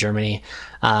Party in Germany.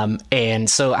 And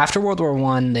so after World War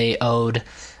I, they owed...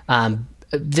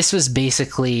 this was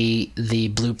basically the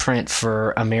blueprint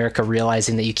for America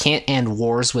realizing that you can't end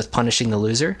wars with punishing the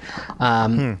loser.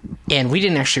 And we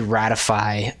didn't actually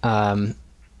ratify...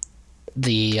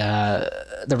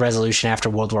 the resolution after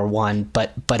World War I,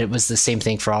 but it was the same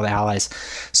thing for all the allies.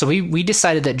 So we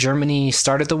decided that Germany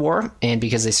started the war, and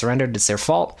because they surrendered, it's their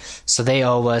fault. So they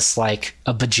owe us like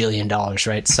 $1 bajillion,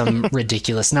 right? Some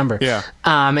ridiculous number. Yeah.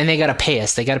 And they got to pay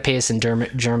us. They got to pay us in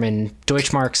German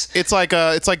Deutschmarks. It's like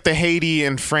the Haiti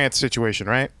and France situation,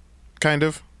 right? Kind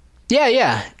of.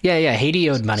 Yeah. Haiti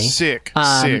owed money. Sick.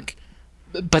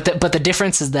 But the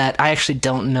difference is that I actually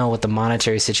don't know what the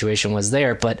monetary situation was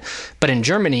there, but in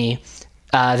Germany,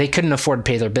 they couldn't afford to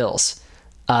pay their bills,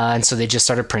 and so they just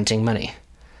started printing money.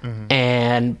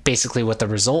 And basically, what the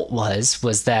result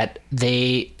was that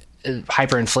they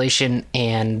hyperinflation,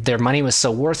 and their money was so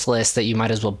worthless that you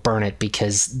might as well burn it,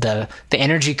 because the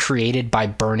energy created by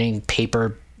burning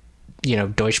paper,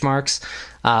 Deutschmarks,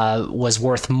 was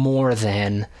worth more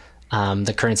than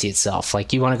the currency itself.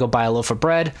 Like, you want to go buy a loaf of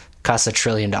bread, costs $1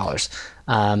 trillion.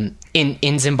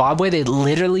 In Zimbabwe, they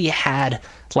literally had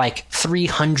like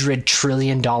 $300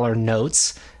 trillion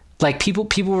notes. Like, people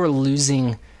were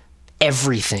losing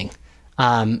everything.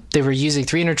 They were using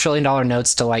 $300 trillion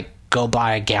notes to like go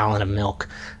buy a gallon of milk.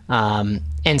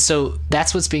 And so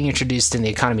that's what's being introduced in the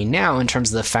economy now, in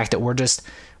terms of the fact that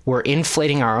we're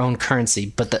inflating our own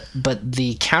currency. But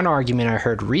the counter argument I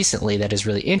heard recently that is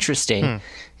really interesting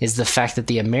is the fact that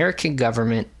the American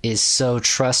government is so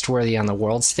trustworthy on the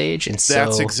world stage, and so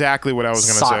that's exactly what I was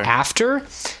going to say. Sought after,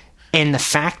 and the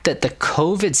fact that the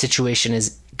COVID situation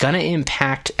is going to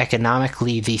impact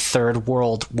economically the third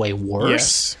world way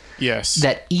worse. Yes.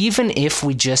 That even if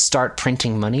we just start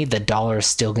printing money, the dollar is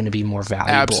still going to be more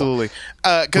valuable. Absolutely.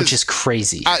 Which is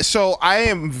crazy. So I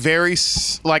am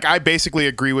I basically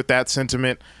agree with that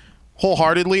sentiment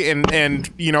wholeheartedly. And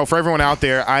for everyone out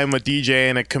there, I am a DJ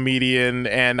and a comedian,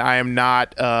 and I am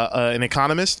not an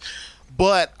economist.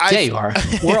 But yeah, you are.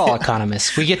 We're all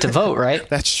economists. We get to vote, right?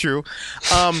 That's true.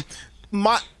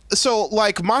 My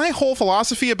whole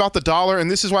philosophy about the dollar, and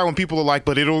this is why when people are like,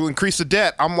 but it'll increase the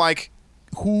debt, I'm like,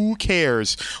 who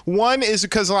cares? One is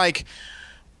because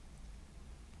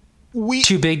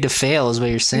too big to fail is what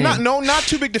you're saying. Not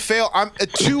too big to fail.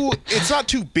 It's not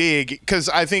too big, because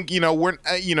I think we're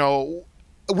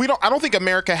I don't think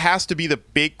America has to be the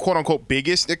big, quote unquote,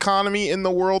 biggest economy in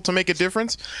the world to make a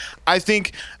difference. I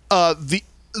think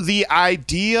the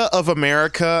idea of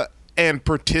America and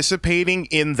participating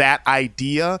in that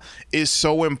idea is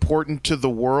so important to the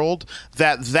world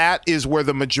that is where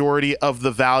the majority of the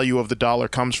value of the dollar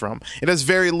comes from. It has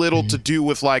very little to do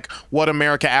with like what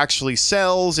America actually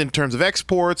sells in terms of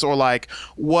exports, or like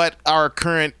what our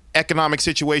current economic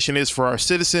situation is for our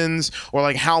citizens, or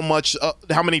like how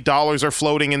many dollars are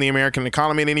floating in the American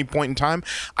economy at any point in time.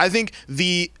 I think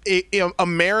the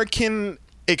American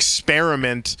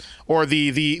experiment, or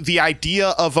the idea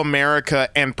of America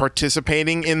and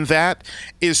participating in that,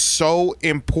 is so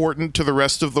important to the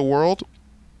rest of the world.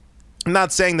 I'm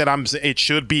not saying that it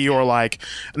should be, or like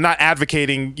not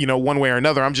advocating, one way or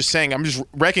another. I'm just just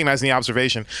recognizing the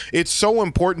observation. It's so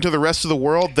important to the rest of the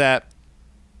world that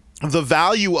the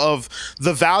value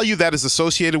that is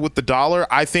associated with the dollar,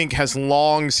 I think, has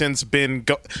long since been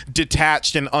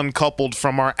detached and uncoupled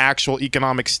from our actual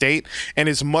economic state, and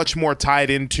is much more tied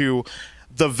into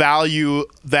the value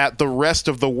that the rest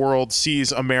of the world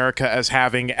sees America as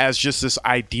having, as just this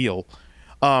ideal.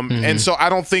 And so I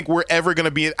don't think we're ever going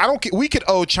to be, we could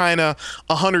owe China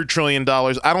 $100 trillion.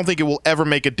 I don't think it will ever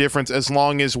make a difference as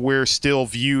long as we're still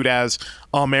viewed as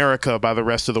America by the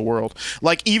rest of the world.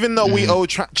 Like, even though we owe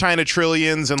China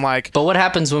trillions and like. But what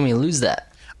happens when we lose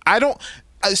that?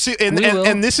 See,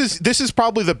 and this is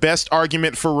probably the best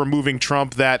argument for removing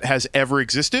Trump that has ever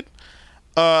existed.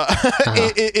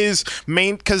 It is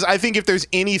main because I think if there's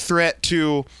any threat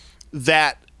to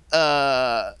that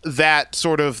that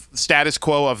sort of status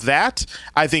quo of that,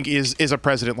 I think is a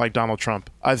president like Donald Trump.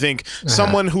 I think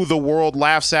someone who the world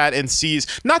laughs at and sees,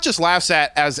 not just laughs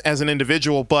at as an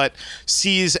individual, but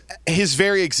sees his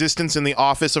very existence in the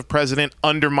office of president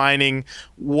undermining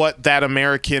what that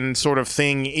American sort of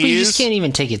thing is. But you just can't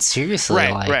even take it seriously.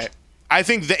 Right. I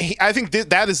think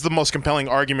that is the most compelling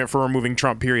argument for removing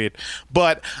Trump. Period.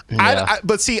 But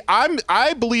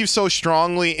I believe so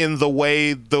strongly in the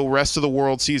way the rest of the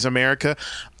world sees America.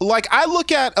 Like I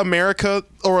look at America,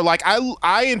 or like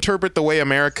I interpret the way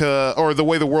America or the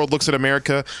way the world looks at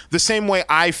America the same way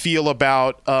I feel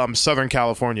about Southern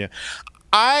California.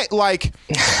 I'm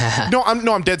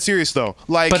dead serious though.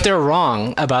 Like, but they're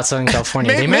wrong about Southern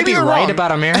California. They might be right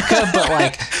about America, but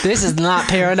like this is not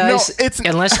paradise. No, it's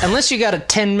unless you got a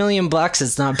 10 million bucks,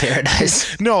 it's not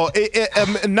paradise. No,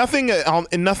 nothing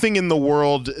in the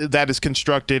world that is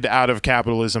constructed out of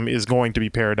capitalism is going to be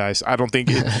paradise. I don't think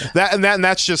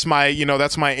that's just my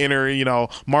that's my inner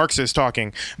Marxist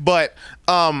talking. But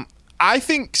I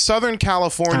think Southern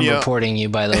California. I'm reporting you,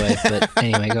 by the way. But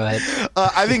anyway, go ahead.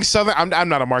 I think I'm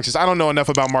not a Marxist. I don't know enough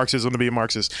about Marxism to be a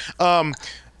Marxist.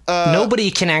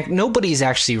 Nobody's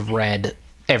actually read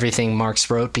everything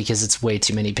Marx wrote because it's way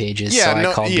too many pages. Yeah,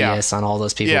 so I call BS on all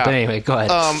those people. Yeah. But anyway, go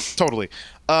ahead. Totally.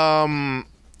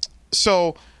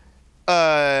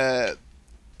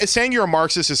 Saying you're a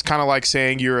Marxist is kind of like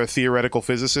saying you're a theoretical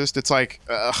physicist. It's like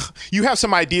you have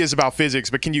some ideas about physics,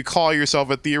 but can you call yourself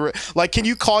can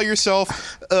you call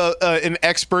yourself an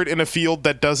expert in a field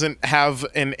that doesn't have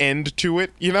an end to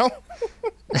it?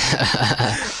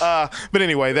 But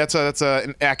anyway, that's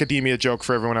an academia joke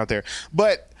for everyone out there.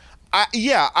 But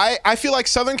I feel like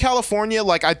Southern California.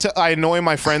 Like I annoy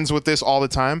my friends with this all the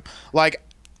time. Like,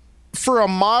 for a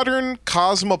modern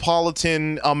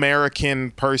cosmopolitan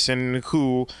American person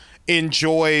who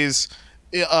enjoys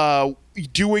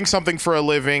doing something for a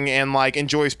living and like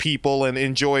enjoys people and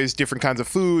enjoys different kinds of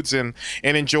foods and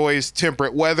enjoys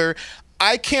temperate weather,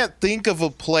 I can't think of a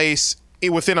place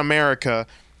within America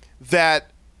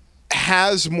that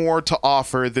has more to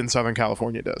offer than Southern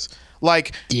California does.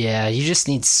 Like, yeah, you just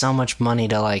need so much money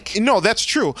to like. No, that's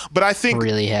true, but I think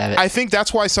really have it. I think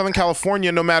that's why Southern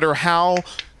California, no matter how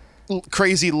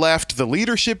crazy left the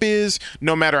leadership is,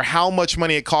 no matter how much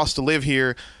money it costs to live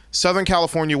here, Southern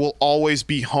California will always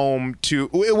be home to.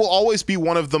 It will always be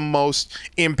one of the most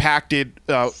impacted,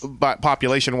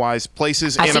 population-wise,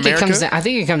 places in America. I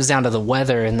think it comes down to the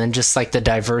weather, and then just like the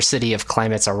diversity of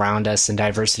climates around us and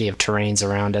diversity of terrains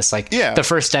around us. Like the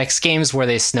first X Games where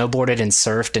they snowboarded and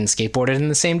surfed and skateboarded in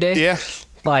the same day. Yeah,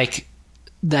 like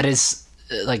that is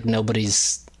like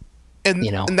nobody's.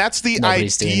 And that's the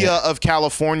idea of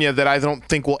California that I don't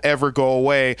think will ever go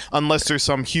away unless there's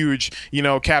some huge,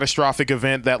 catastrophic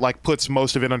event that like puts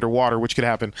most of it underwater, which could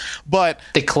happen. But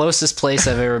the closest place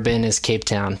I've ever been is Cape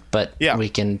Town, but we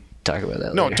can talk about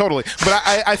that later. No, totally. But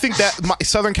I think that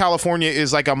Southern California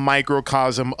is like a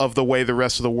microcosm of the way the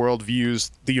rest of the world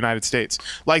views the United States.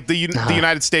 Like the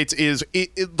United States is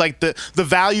like the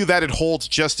value that it holds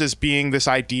just as being this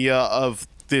idea of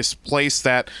this place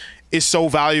that is so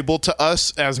valuable to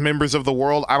us as members of the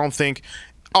world. I don't think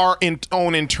our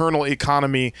own internal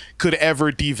economy could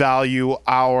ever devalue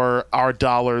our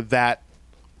dollar that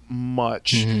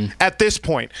much. At this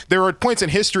point. There are points in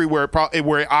history where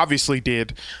it obviously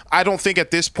did. I don't think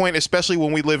at this point, especially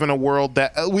when we live in a world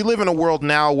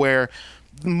now where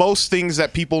most things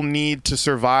that people need to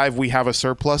survive, we have a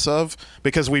surplus of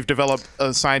because we've developed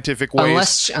scientific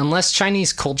ways. Unless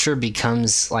Chinese culture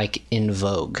becomes like in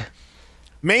vogue.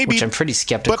 Maybe, which I'm pretty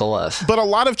skeptical of. But a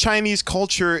lot of Chinese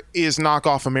culture is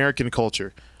knockoff American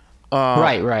culture.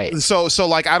 Right. So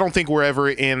like I don't think we're ever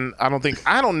in. I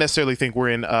don't necessarily think we're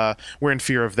in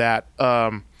fear of that.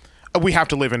 We have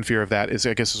to live in fear of that.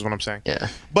 I guess is what I'm saying. Yeah.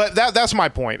 But that's my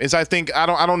point. Is I think I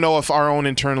don't know if our own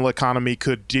internal economy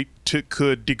could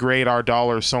degrade our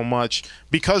dollar so much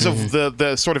because of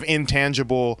the sort of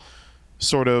intangible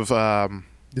sort of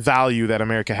value that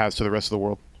America has to the rest of the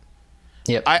world.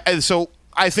 Yep.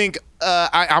 I think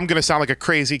I'm going to sound like a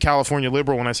crazy California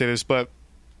liberal when I say this, but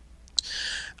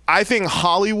I think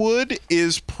Hollywood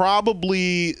is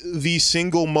probably the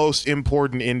single most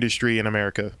important industry in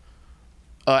America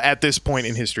at this point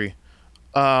in history.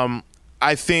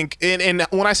 I think, and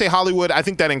when I say Hollywood, I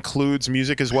think that includes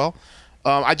music as well.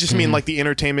 I just mean like the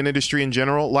entertainment industry in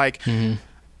general, like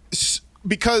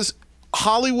because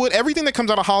Hollywood, everything that comes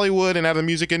out of Hollywood and out of the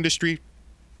music industry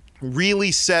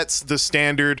really sets the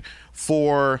standard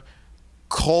for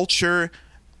culture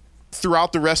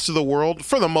throughout the rest of the world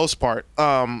for the most part.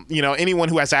 Anyone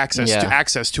who has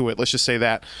access to it, let's just say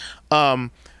that.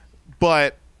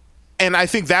 But I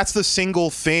think that's the single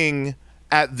thing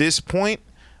at this point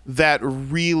that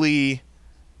really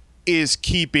is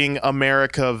keeping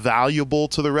America valuable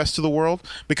to the rest of the world,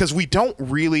 because we don't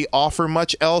really offer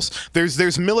much else.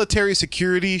 There's military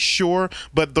security, sure,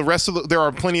 but there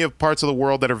are plenty of parts of the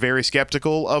world that are very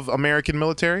skeptical of American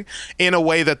military in a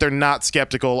way that they're not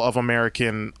skeptical of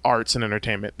American arts and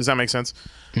entertainment. Does that make sense?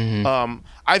 Mm-hmm.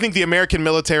 I think the American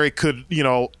military could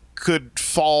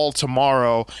fall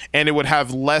tomorrow and it would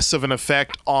have less of an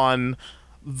effect on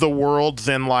the world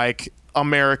than like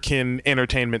American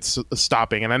entertainment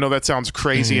stopping. And I know that sounds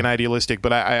crazy and idealistic,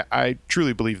 but I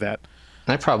truly believe that.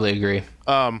 I probably agree.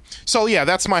 So yeah,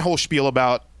 that's my whole spiel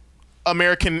about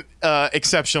American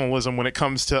exceptionalism when it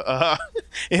comes to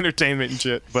entertainment and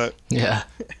shit. But yeah,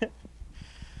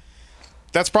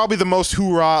 that's probably the most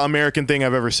hoorah American thing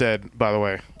I've ever said, by the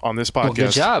way, on this podcast. Well,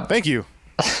 good job. Thank you.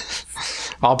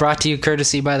 All brought to you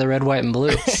courtesy by the Red, White, and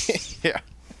Blue. Yeah.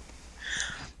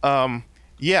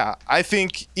 Yeah, I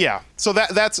think, yeah. So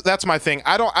that's my thing.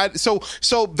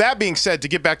 So that being said, to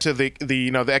get back to the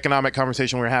economic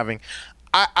conversation we're having,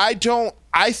 I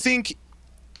think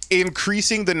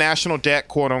increasing the national debt,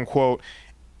 quote unquote,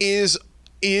 is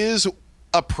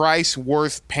a price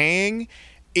worth paying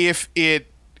if it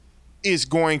is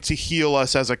going to heal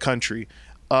us as a country.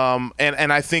 And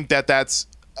I think that's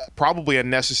probably a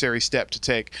necessary step to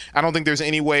take. I don't think there's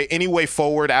any way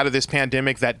forward out of this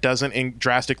pandemic that doesn't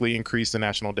drastically increase the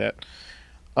national debt.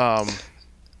 And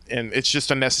it's just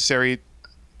a necessary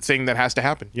thing that has to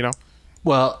happen,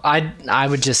 Well, I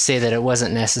would just say that it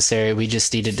wasn't necessary. We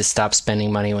just needed to stop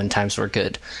spending money when times were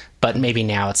good. But maybe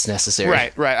now it's necessary.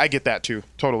 Right. I get that too.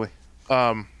 Totally.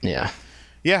 Yeah.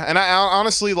 Yeah, and I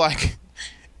honestly like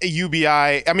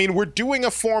UBI. I mean, we're doing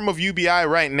a form of UBI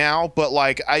right now, but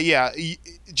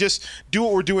just do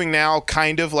what we're doing now,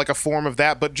 kind of like a form of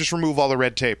that, but just remove all the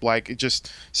red tape. Like,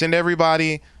 just send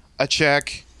everybody a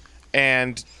check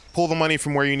and pull the money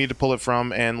from where you need to pull it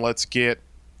from, and let's get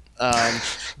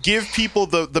give people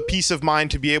the peace of mind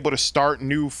to be able to start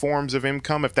new forms of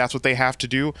income if that's what they have to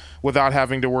do, without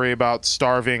having to worry about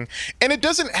starving. And it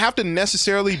doesn't have to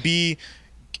necessarily be,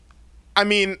 I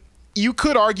mean, you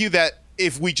could argue that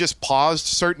if we just paused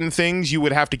certain things, you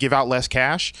would have to give out less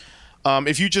cash.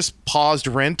 If you just paused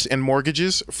rent and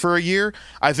mortgages for a year,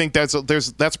 I think that's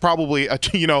probably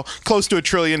close to $1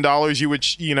 trillion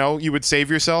you would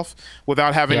save yourself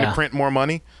without having to print more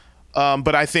money.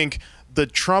 But I think the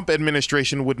Trump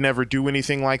administration would never do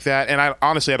anything like that, and I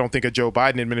don't think a Joe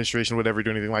Biden administration would ever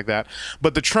do anything like that.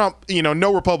 But the Trump,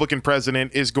 no Republican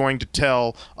president is going to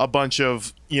tell a bunch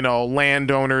of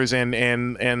landowners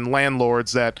and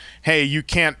landlords that, hey, you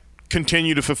can't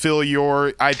continue to fulfill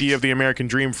your idea of the American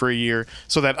dream for a year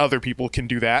so that other people can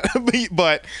do that.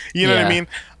 But you know what I mean?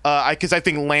 Because I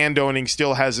think landowning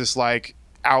still has this like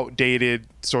outdated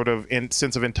sort of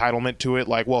sense of entitlement to it.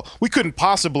 Like, well, we couldn't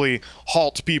possibly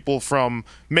halt people from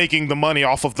making the money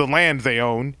off of the land they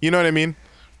own. You know what I mean?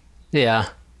 Yeah.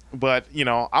 But,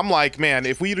 I'm like, man,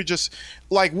 if we'd have just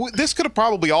like this could have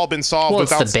probably all been solved. Well,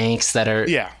 without it's the banks that are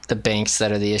the banks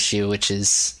that are the issue, which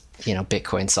is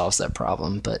Bitcoin solves that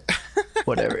problem, but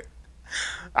whatever.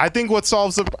 I think what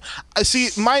solves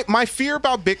my fear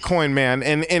about Bitcoin, man,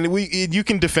 and you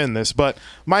can defend this, but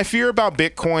my fear about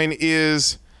Bitcoin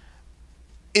is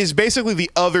basically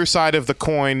the other side of the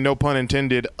coin, no pun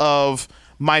intended, of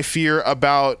my fear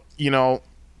about,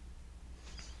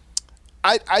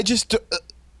 I just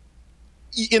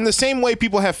in the same way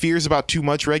people have fears about too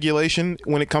much regulation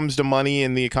when it comes to money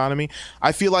and the economy,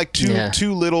 I feel like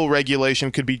too little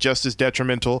regulation could be just as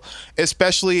detrimental,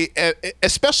 especially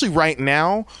right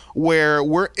now, where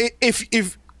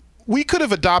if we could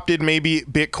have adopted maybe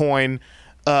Bitcoin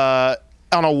on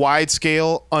a wide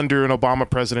scale under an Obama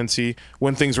presidency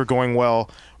when things were going well.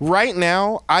 Right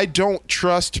now, I don't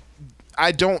trust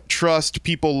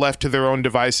people left to their own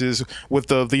devices with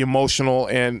the emotional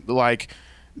and like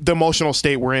the emotional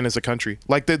state we're in as a country.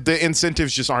 Like the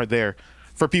incentives just aren't there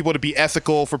for people to be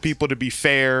ethical, for people to be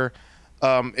fair.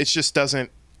 It just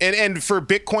doesn't. And for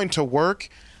Bitcoin to work,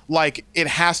 like it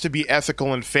has to be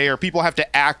ethical and fair. People have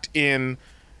to act in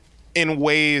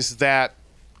ways that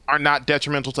are not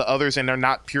detrimental to others and are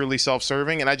not purely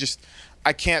self-serving. And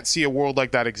I can't see a world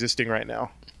like that existing right now.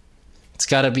 It's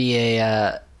got to be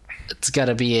a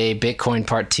Bitcoin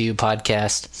Part 2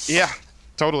 podcast. Yeah.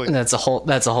 Totally. And that's a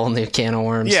whole new can of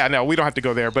worms. Yeah, no, we don't have to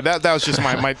go there. But that was just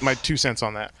my 2 cents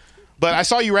on that. But I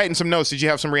saw you writing some notes. Did you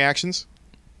have some reactions?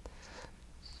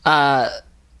 No,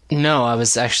 I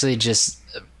was actually just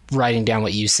writing down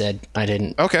what you said.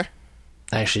 Okay.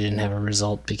 I actually didn't have a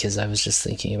result because I was just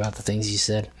thinking about the things you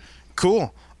said.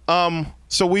 Cool.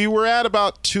 So we were at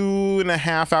about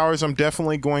 2.5 hours. I'm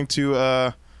definitely going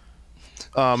to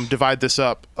divide this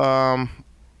up.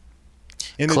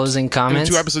 Closing comments?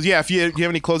 In the 2 episodes. Yeah, if you have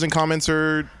any closing comments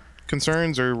or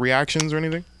concerns or reactions or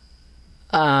anything?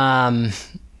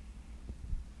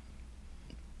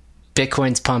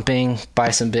 Bitcoin's pumping.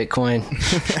 Buy some Bitcoin.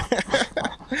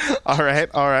 All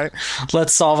right.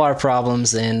 Let's solve our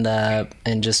problems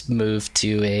and just move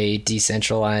to a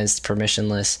decentralized,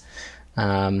 permissionless,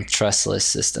 trustless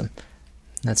system.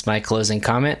 That's my closing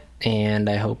comment, and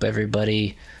I hope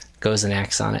everybody goes and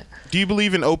acts on it. Do you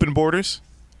believe in open borders?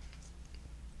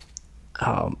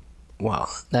 Well,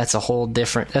 that's a whole other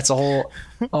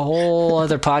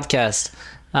podcast.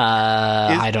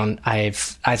 I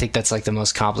think that's like the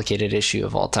most complicated issue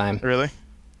of all time. Really?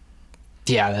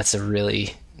 Yeah, it's a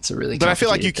really But I feel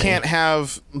like you thing. can't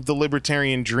have the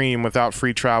libertarian dream without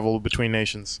free travel between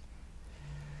nations.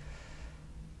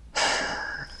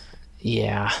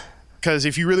 Yeah. Because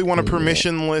if you really want a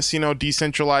permissionless,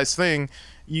 decentralized thing,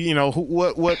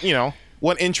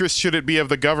 what interest should it be of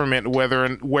the government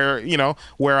where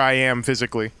I am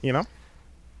physically,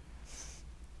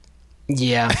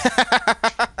 Yeah.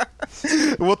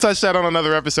 We'll touch that on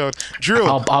another episode. Drew.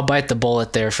 I'll bite the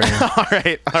bullet there for now. All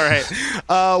right.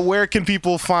 Where can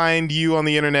people find you on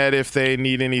the internet if they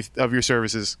need any of your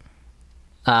services?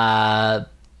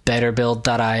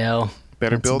 Betterbuild.io.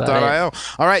 Betterbuild.io.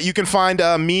 All right, you can find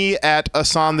me at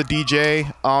Ahsohn the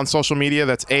DJ on social media.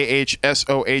 That's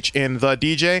AHSOHN the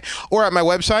DJ, or at my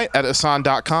website at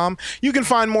Ahsohn.com. You can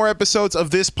find more episodes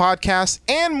of this podcast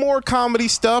and more comedy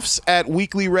stuffs at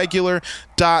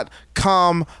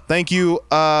weeklyregular.com. Thank you,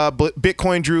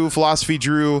 Bitcoin Drew, Philosophy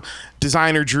Drew,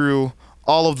 Designer Drew,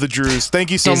 all of the Drews. Thank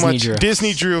you so much.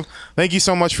 Disney Drew. Thank you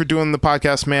so much for doing the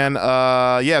podcast, man.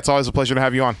 It's always a pleasure to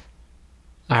have you on.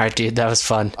 All right, dude. That was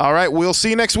fun. All right. We'll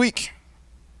see you next week.